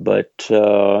 but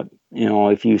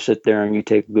if you sit there and you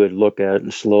take a good look at it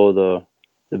and slow the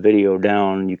video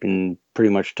down, you can pretty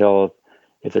much tell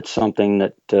if it's something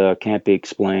that can't be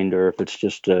explained or if it's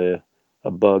just a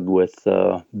bug with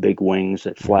big wings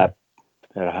that flap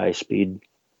at a high speed.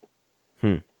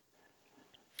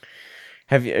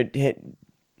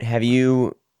 Have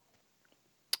you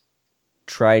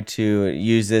tried to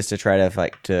use this to try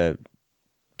to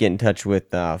get in touch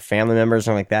with family members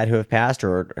or like that who have passed,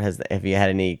 or have you had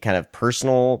any kind of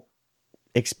personal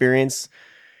experience,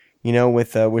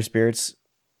 with spirits?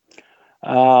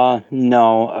 No.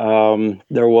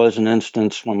 There was an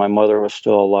instance when my mother was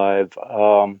still alive.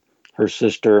 Her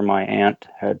sister, my aunt,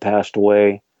 had passed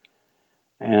away.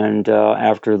 And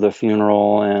after the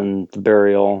funeral and the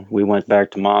burial, we went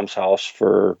back to Mom's house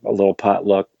for a little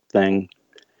potluck thing.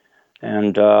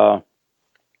 And the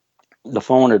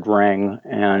phone had rang,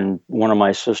 and one of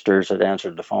my sisters had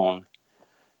answered the phone.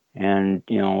 And,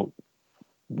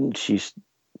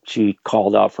 she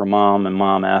called out for Mom, and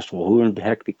Mom asked, well, who in the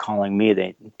heck be calling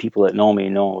me? People that know me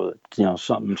know that,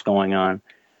 something's going on.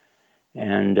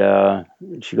 And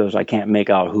she goes, I can't make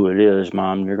out who it is,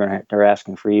 Mom. They're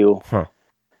asking for you. Huh.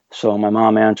 So my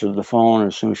mom answered the phone.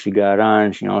 As soon as she got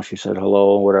on, she said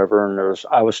hello, whatever. And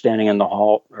I was standing in the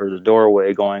hall or the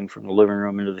doorway going from the living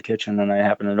room into the kitchen, and I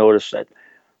happened to notice that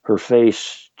her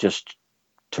face just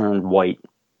turned white.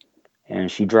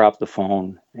 And she dropped the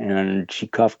phone, and she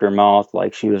cuffed her mouth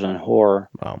like she was in horror.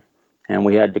 Wow. And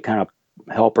we had to kind of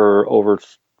help her over,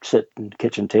 sit in the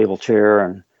kitchen table chair.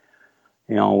 And,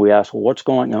 we asked, well, what's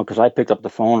going on? Because I picked up the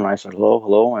phone and I said, hello,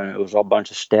 hello. And it was a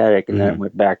bunch of static. And then it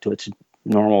went back to its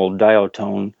normal dial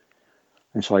tone.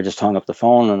 And so I just hung up the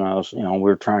phone, and I was, we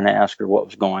were trying to ask her what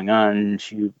was going on. And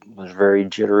she was very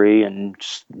jittery and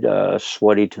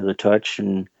sweaty to the touch.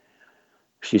 And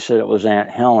she said it was Aunt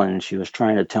Helen. She was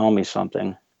trying to tell me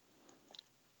something.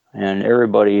 And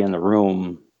everybody in the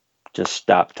room just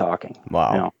stopped talking.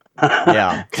 Wow.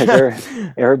 Yeah. Because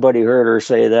everybody heard her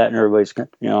say that, and everybody's,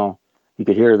 you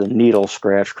could hear the needle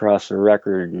scratch across the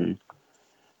record. And,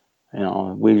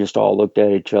 we just all looked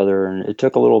at each other, and it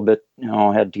took a little bit,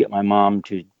 I had to get my mom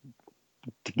to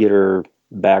get her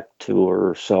back to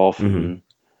herself. Mm-hmm.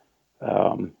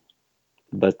 And,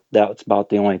 but that's about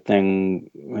the only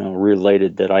thing,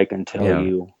 related that I can tell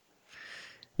you.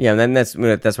 Yeah, and then that's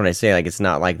when I say, like, it's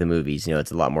not like the movies.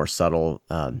 It's a lot more subtle.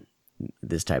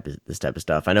 This type of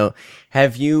stuff. I know.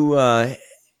 Have you?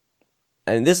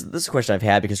 And this is a question I've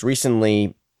had because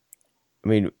recently,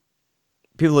 people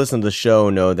who listen to the show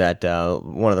know that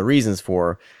one of the reasons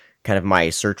for kind of my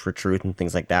search for truth and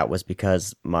things like that was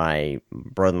because my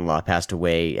brother-in-law passed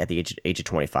away at the age of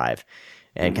 25,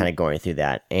 and kind of going through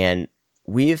that. And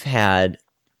we've had.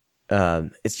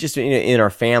 It's just in our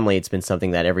family, it's been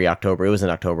something that every October, it was in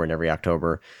October, and every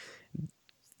October,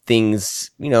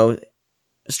 things,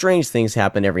 strange things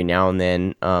happen every now and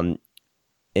then.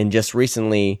 And just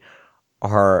recently,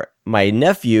 my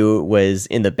nephew was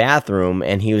in the bathroom,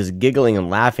 and he was giggling and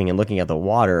laughing and looking at the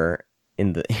water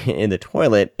in the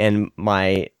toilet, and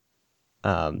my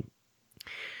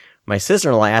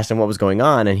sister-in-law asked him what was going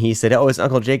on, and he said, "Oh, it's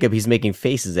Uncle Jacob. He's making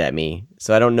faces at me."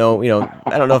 So I don't know,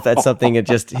 I don't know if that's something of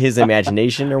just his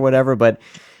imagination or whatever, but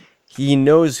he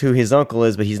knows who his uncle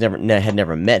is, but he's had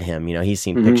never met him. He's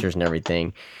seen pictures and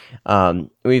everything.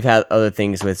 We've had other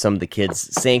things with some of the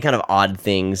kids saying kind of odd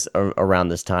things around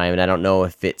this time, and I don't know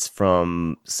if it's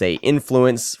from, say,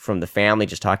 influence from the family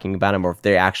just talking about him, or if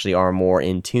they actually are more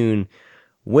in tune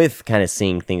with kind of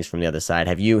seeing things from the other side.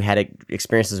 Have you had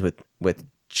experiences with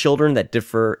children that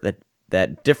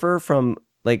differ from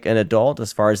like an adult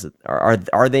as far as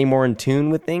are they more in tune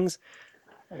with things?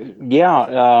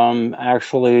 Yeah,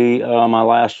 actually, my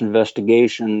last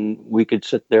investigation, we could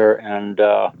sit there and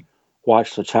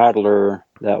watch the toddler.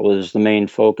 That was the main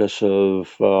focus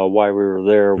of why we were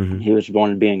there. He was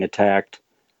going being attacked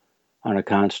on a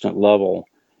constant level,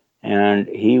 and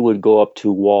he would go up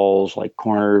to walls, like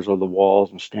corners of the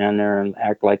walls, and stand there and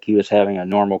act like he was having a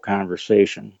normal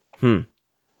conversation.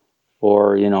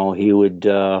 Or, he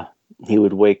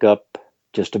would wake up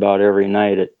just about every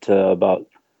night at about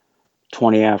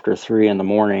 20 after 3 in the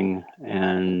morning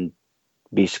and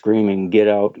be screaming, "Get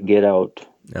out, get out."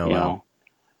 Oh, wow.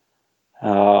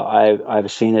 I've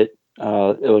seen it.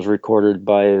 It was recorded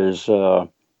by his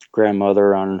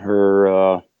grandmother on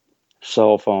her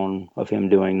cell phone of him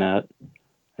doing that,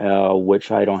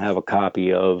 which I don't have a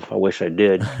copy of. I wish I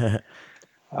did.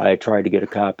 I tried to get a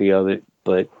copy of it,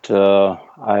 but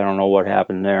I don't know what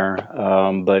happened there.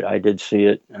 But I did see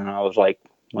it, and I was like,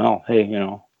 well, hey,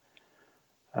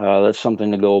 that's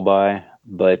something to go by.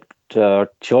 But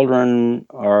children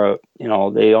are,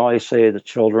 they always say that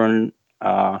children,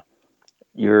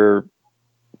 your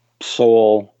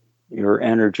soul, your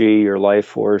energy, your life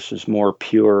force is more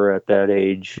pure at that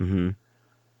age.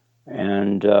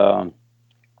 And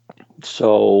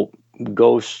so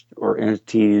ghosts or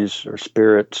entities or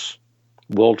spirits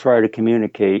will try to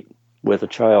communicate with a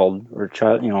child,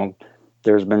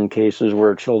 there's been cases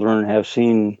where children have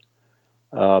seen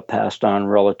passed on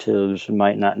relatives who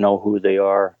might not know who they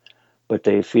are, but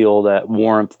they feel that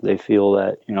warmth. They feel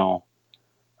that,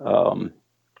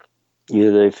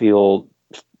 either they feel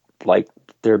like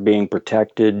they're being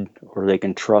protected, or they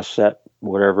can trust that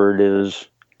whatever it is,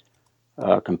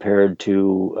 compared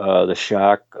to the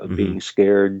shock of being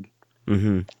scared.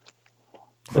 Mm-hmm.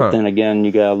 But then again,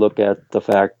 you got to look at the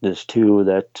fact is too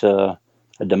that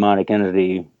a demonic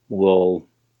entity will,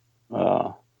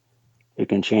 it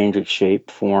can change its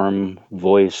shape, form,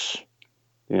 voice.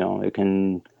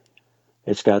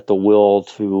 It's got the will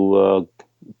to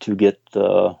get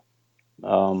the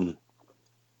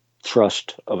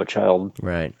trust of a child.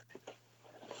 Right.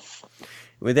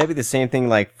 Would that be the same thing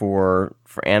like for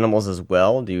animals as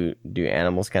well? Do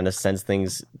animals kind of sense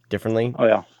things differently?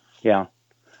 Oh yeah.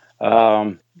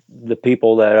 The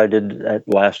people that I did that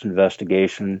last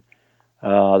investigation,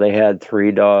 they had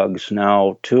 3 dogs.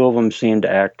 Now 2 of them seemed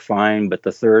to act fine, but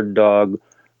the third dog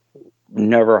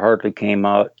never hardly came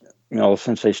out.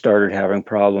 Since they started having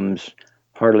problems,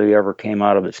 hardly ever came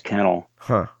out of its kennel.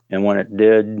 Huh. And when it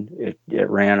did, it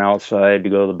ran outside to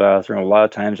go to the bathroom. A lot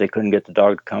of times they couldn't get the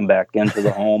dog to come back into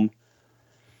the home.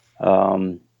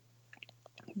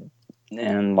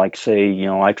 And like say,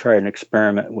 I tried an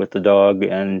experiment with the dog,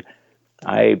 and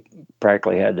I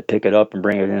practically had to pick it up and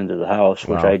bring it into the house,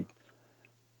 Wow. which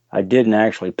I didn't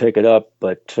actually pick it up,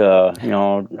 but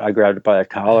I grabbed it by the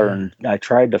collar and I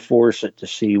tried to force it to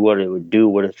see what it would do,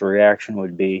 what its reaction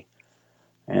would be.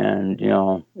 And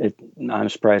I'm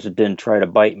surprised it didn't try to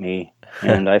bite me.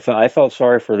 And I felt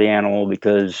sorry for the animal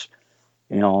because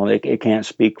it can't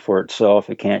speak for itself.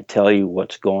 It can't tell you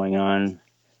what's going on.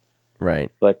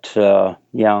 Right. But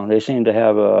they seem to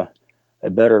have a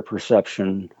better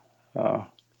perception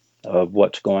of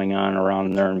what's going on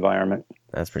around their environment.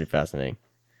 That's pretty fascinating.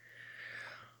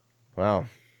 Wow.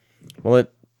 Well,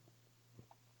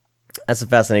 that's some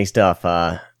fascinating stuff.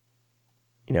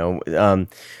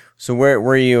 So where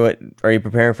are you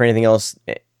preparing for anything else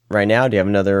right now? Do you have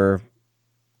another?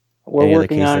 We're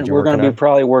going to be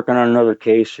probably working on another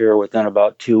case here within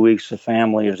about 2 weeks. The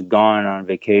family is gone on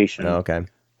vacation. Oh, okay.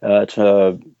 It's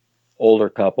a older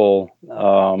couple.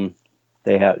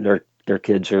 They have their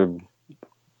kids are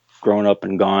grown up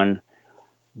and gone,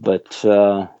 but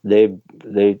they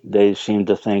seem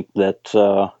to think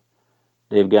that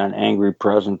they've got an angry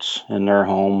presence in their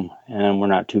home, and we're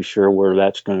not too sure where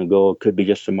that's going to go. It could be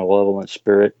just a malevolent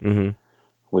spirit,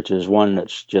 which is one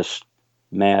that's just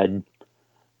mad,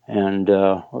 and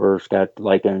or it's got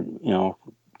like a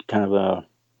kind of a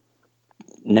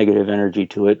negative energy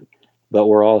to it. But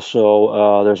we're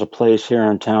also there's a place here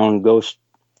in town, Ghost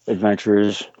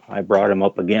Adventures. I brought him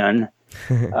up again.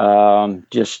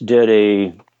 Just did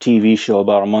a TV show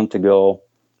about a month ago.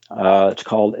 It's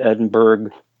called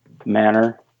Edinburgh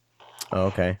Manor. Oh,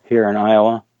 okay. Here in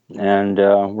Iowa, and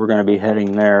we're going to be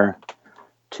heading there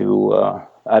to.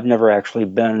 I've never actually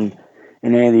been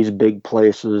in any of these big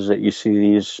places that you see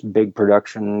these big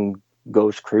production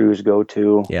ghost crews go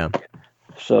to. Yeah.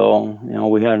 So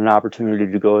we had an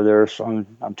opportunity to go there, so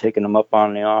I'm taking them up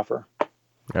on the offer.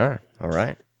 All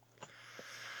right.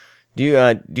 Do you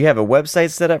have a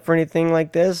website set up for anything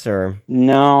like this, or?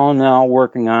 No,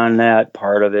 working on that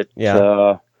part of it.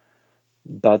 Yeah.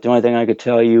 About the only thing I could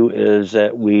tell you is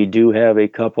that we do have a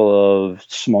couple of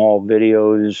small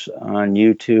videos on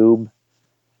YouTube,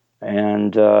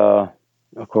 and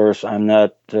of course I'm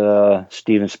not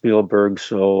Steven Spielberg,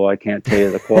 so I can't tell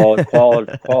you the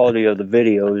quality of the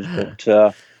videos,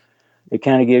 but it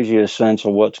kind of gives you a sense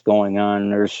of what's going on.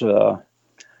 There's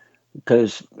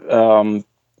because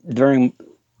during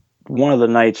one of the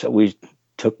nights that we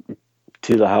took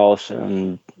to the house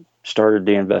and started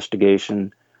the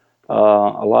investigation,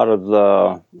 a lot of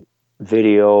the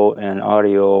video and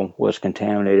audio was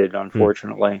contaminated,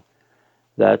 unfortunately.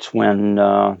 That's when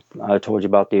I told you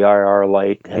about the IR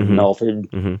light had melted.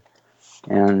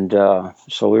 And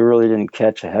so we really didn't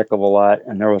catch a heck of a lot,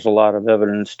 and there was a lot of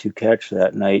evidence to catch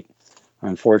that night.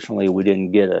 Unfortunately, we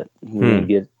didn't get it. We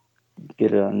didn't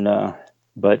get it on,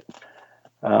 but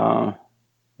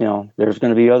there's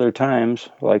going to be other times.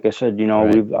 Like I said,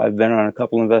 Right. I've been on a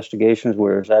couple investigations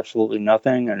where there's absolutely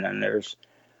nothing, and then there's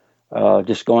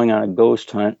just going on a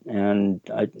ghost hunt. And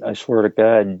I swear to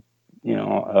God,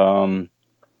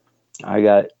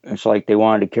 it's like they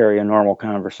wanted to carry a normal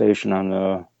conversation on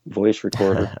the voice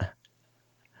recorder.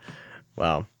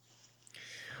 Wow.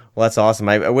 Well, that's awesome.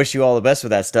 I wish you all the best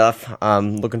with that stuff.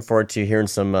 Looking forward to hearing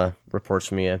some reports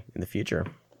from you in the future.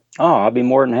 Oh, I'll be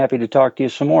more than happy to talk to you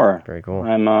some more. Very cool.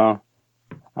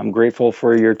 I'm grateful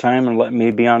for your time and letting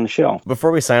me be on the show.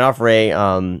 Before we sign off, Ray,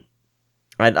 are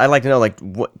I'd like to know, like,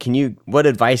 what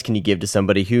advice can you give to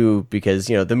somebody who, because,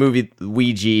 the movie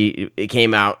Ouija, it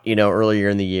came out, earlier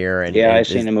in the year. And I've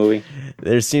seen the movie.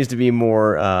 There seems to be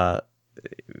more,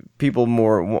 people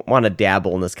more want to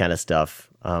dabble in this kind of stuff.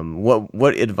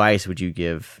 What advice would you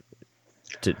give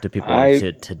to people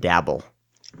to dabble?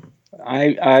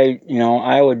 I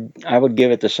would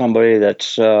give it to somebody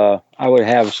that's, I would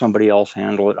have somebody else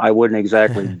handle it. I wouldn't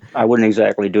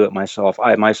exactly do it myself.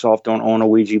 I myself don't own a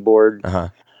Ouija board. Uh-huh.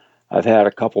 I've had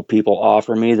a couple people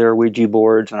offer me their Ouija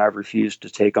boards, and I've refused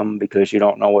to take them because you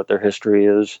don't know what their history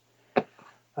is.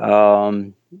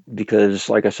 Because,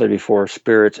 like I said before,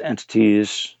 spirits,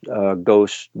 entities,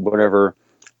 ghosts, whatever,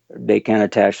 they can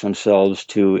attach themselves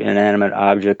to inanimate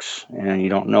objects, and you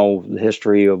don't know the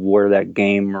history of where that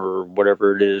game or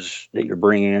whatever it is that you're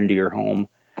bringing into your home.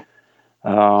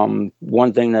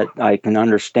 One thing that I can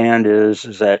understand is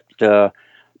that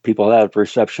people have a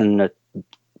perception that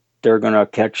they're going to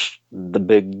catch the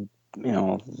big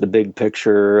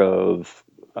picture of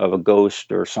a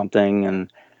ghost or something, and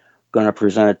going to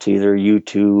present it to either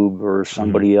YouTube or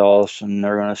somebody else, and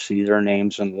they're going to see their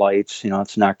names and lights.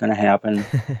 It's not going to happen.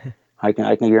 I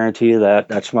can guarantee you that.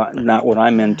 That's not what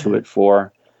I'm into it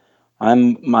for.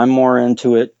 I'm more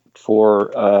into it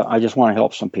for. I just want to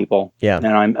help some people. Yeah.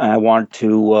 And I want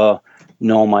to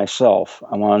know myself.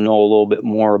 I want to know a little bit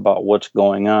more about what's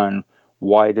going on.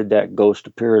 Why did that ghost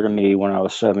appear to me when I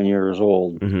was 7 years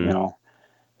old?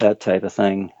 That type of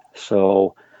thing.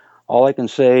 So all I can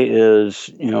say is,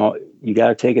 you got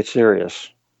to take it serious.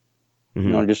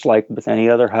 Just like with any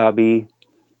other hobby,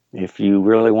 if you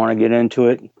really want to get into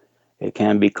it, it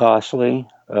can be costly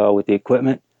with the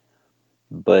equipment,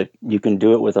 but you can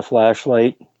do it with a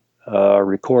flashlight,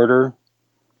 recorder,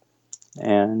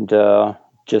 and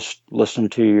just listen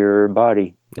to your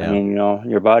body. Yeah. I mean,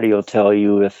 your body will tell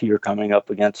you if you're coming up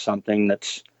against something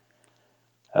that's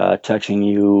touching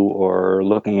you or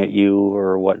looking at you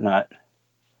or whatnot.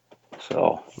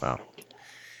 So. Wow.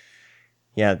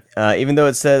 Yeah. Even though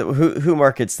it said who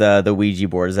markets the Ouija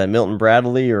board, is that Milton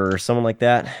Bradley or someone like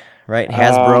that? Right?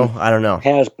 Hasbro? I don't know.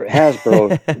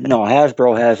 Hasbro. No,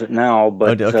 Hasbro has it now,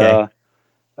 but okay.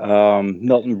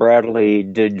 Milton Bradley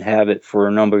did have it for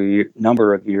a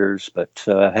number of years, but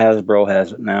Hasbro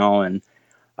has it now, and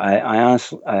I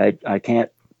honestly I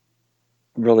can't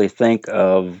really think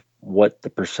of what the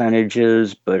percentage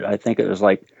is, but I think it was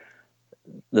like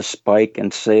the spike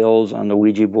in sales on the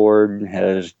Ouija board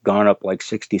has gone up like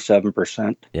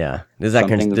 67%. Yeah. Does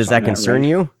that concern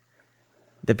you?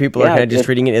 That people are kind of just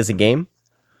treating it as a game?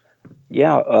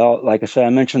 Yeah. Like I said, I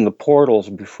mentioned the portals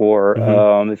before.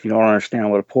 If you don't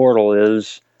understand what a portal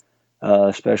is,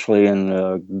 especially in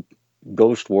the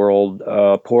ghost world,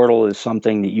 portal is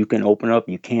something that you can open up.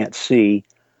 You can't see,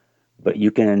 but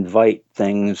you can invite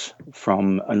things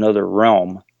from another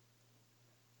realm,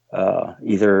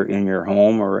 either in your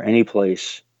home or any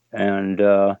place. And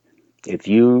if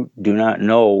you do not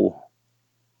know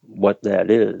what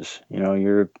that is,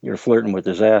 you're flirting with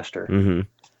disaster.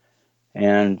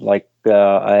 And like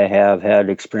I have had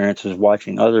experiences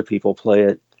watching other people play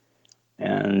it,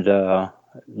 and a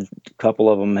couple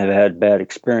of them have had bad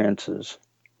experiences,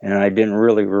 and I didn't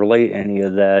really relate any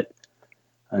of that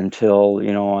until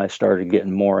I started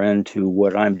getting more into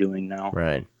what I'm doing now.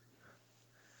 Right.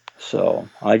 So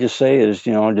I just say is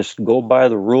just go by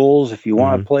the rules. If you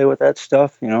want to play with that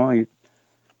stuff, you're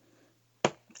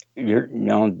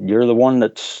the one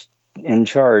that's in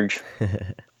charge.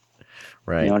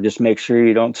 Right. Just make sure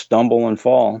you don't stumble and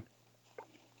fall.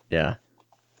 Yeah.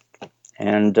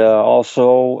 And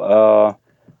also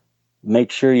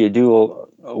make sure you do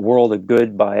a world of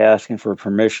good by asking for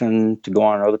permission to go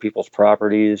on other people's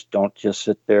properties. Don't just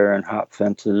sit there and hop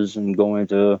fences and go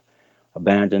into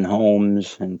abandoned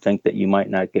homes and think that you might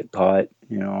not get caught.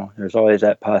 There's always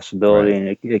that possibility,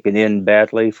 and it can end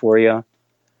badly for you.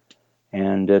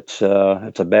 And it's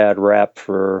a bad rap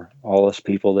for all us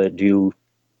people that do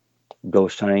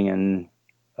ghost hunting and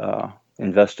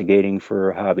investigating for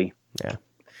a hobby. Yeah.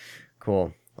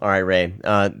 Cool. All right, Ray.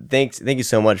 Thank you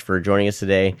so much for joining us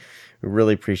today. We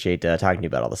really appreciate talking to you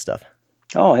about all this stuff.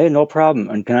 Oh, hey, no problem.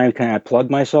 And can I plug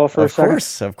myself for a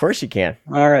second? Of course you can.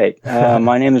 All right.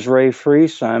 My name is Ray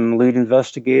Friis. I'm lead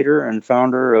investigator and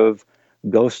founder of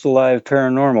Ghost Alive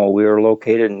Paranormal. We are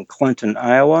located in Clinton,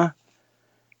 Iowa.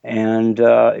 And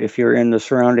if you're in the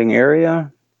surrounding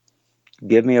area,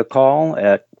 give me a call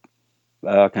at,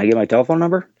 can I get my telephone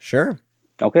number? Sure.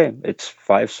 Okay. It's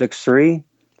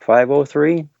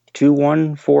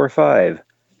 563-503-2145.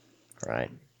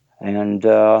 Right. And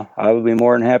I would be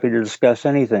more than happy to discuss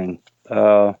anything.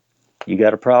 You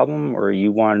got a problem or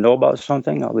you want to know about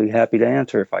something, I'll be happy to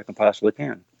answer if I can possibly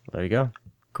can. There you go.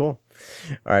 Cool.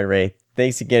 All right, Ray.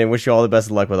 Thanks again, and wish you all the best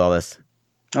of luck with all this.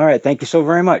 All right. Thank you so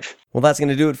very much. Well, that's going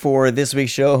to do it for this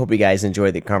week's show. Hope you guys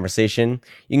enjoyed the conversation.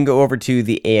 You can go over to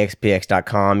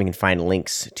theaxpx.com. You can find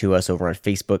links to us over on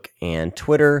Facebook and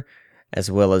Twitter,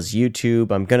 as well as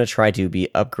YouTube. I'm going to try to be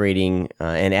upgrading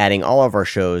and adding all of our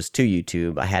shows to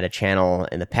YouTube. I had a channel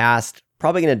in the past.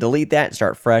 Probably going to delete that and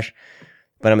start fresh.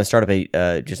 But I'm going to start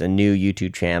up just a new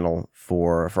YouTube channel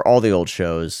for all the old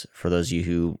shows, for those of you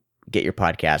who get your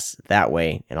podcasts that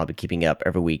way. And I'll be keeping up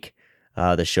every week.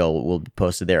 The show will be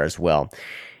posted there as well.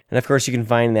 And of course, you can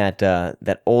find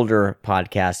that older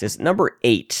podcast. It's number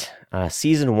 8,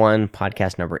 season 1,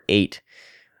 podcast number 8,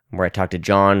 where I talked to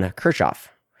John Kirchhoff,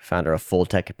 founder of Full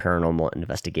Tech Paranormal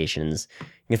Investigations. You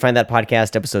can find that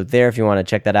podcast episode there if you want to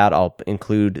check that out. I'll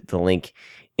include the link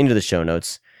into the show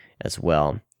notes as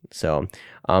well. So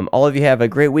all of you have a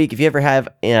great week. If you ever have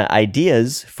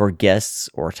ideas for guests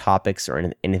or topics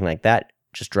or anything like that,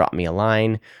 just drop me a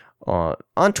line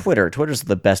on Twitter. Twitter's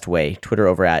the best way. Twitter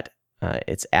over at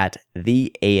it's at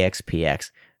the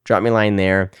AXPX. Drop me a line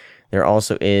there. There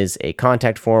also is a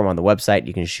contact form on the website.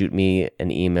 You can shoot me an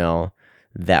email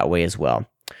that way as well.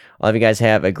 All of you guys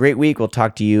have a great week. We'll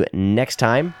talk to you next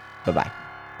time. Bye-bye.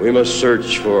 We must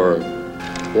search for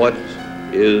what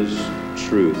is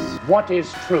truth. What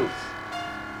is truth?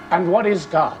 And what is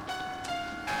God?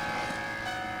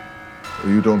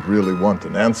 You don't really want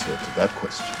an answer to that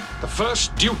question. The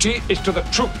first duty is to the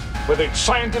truth, whether it's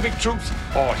scientific truth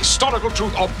or historical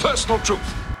truth or personal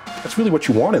truth. That's really what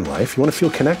you want in life. You want to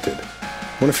feel connected.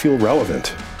 You want to feel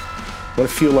relevant. You want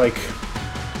to feel like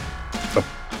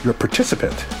you're a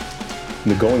participant in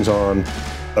the goings-on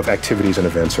of activities and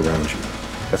events around you.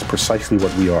 That's precisely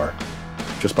what we are,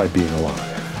 just by being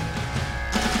alive.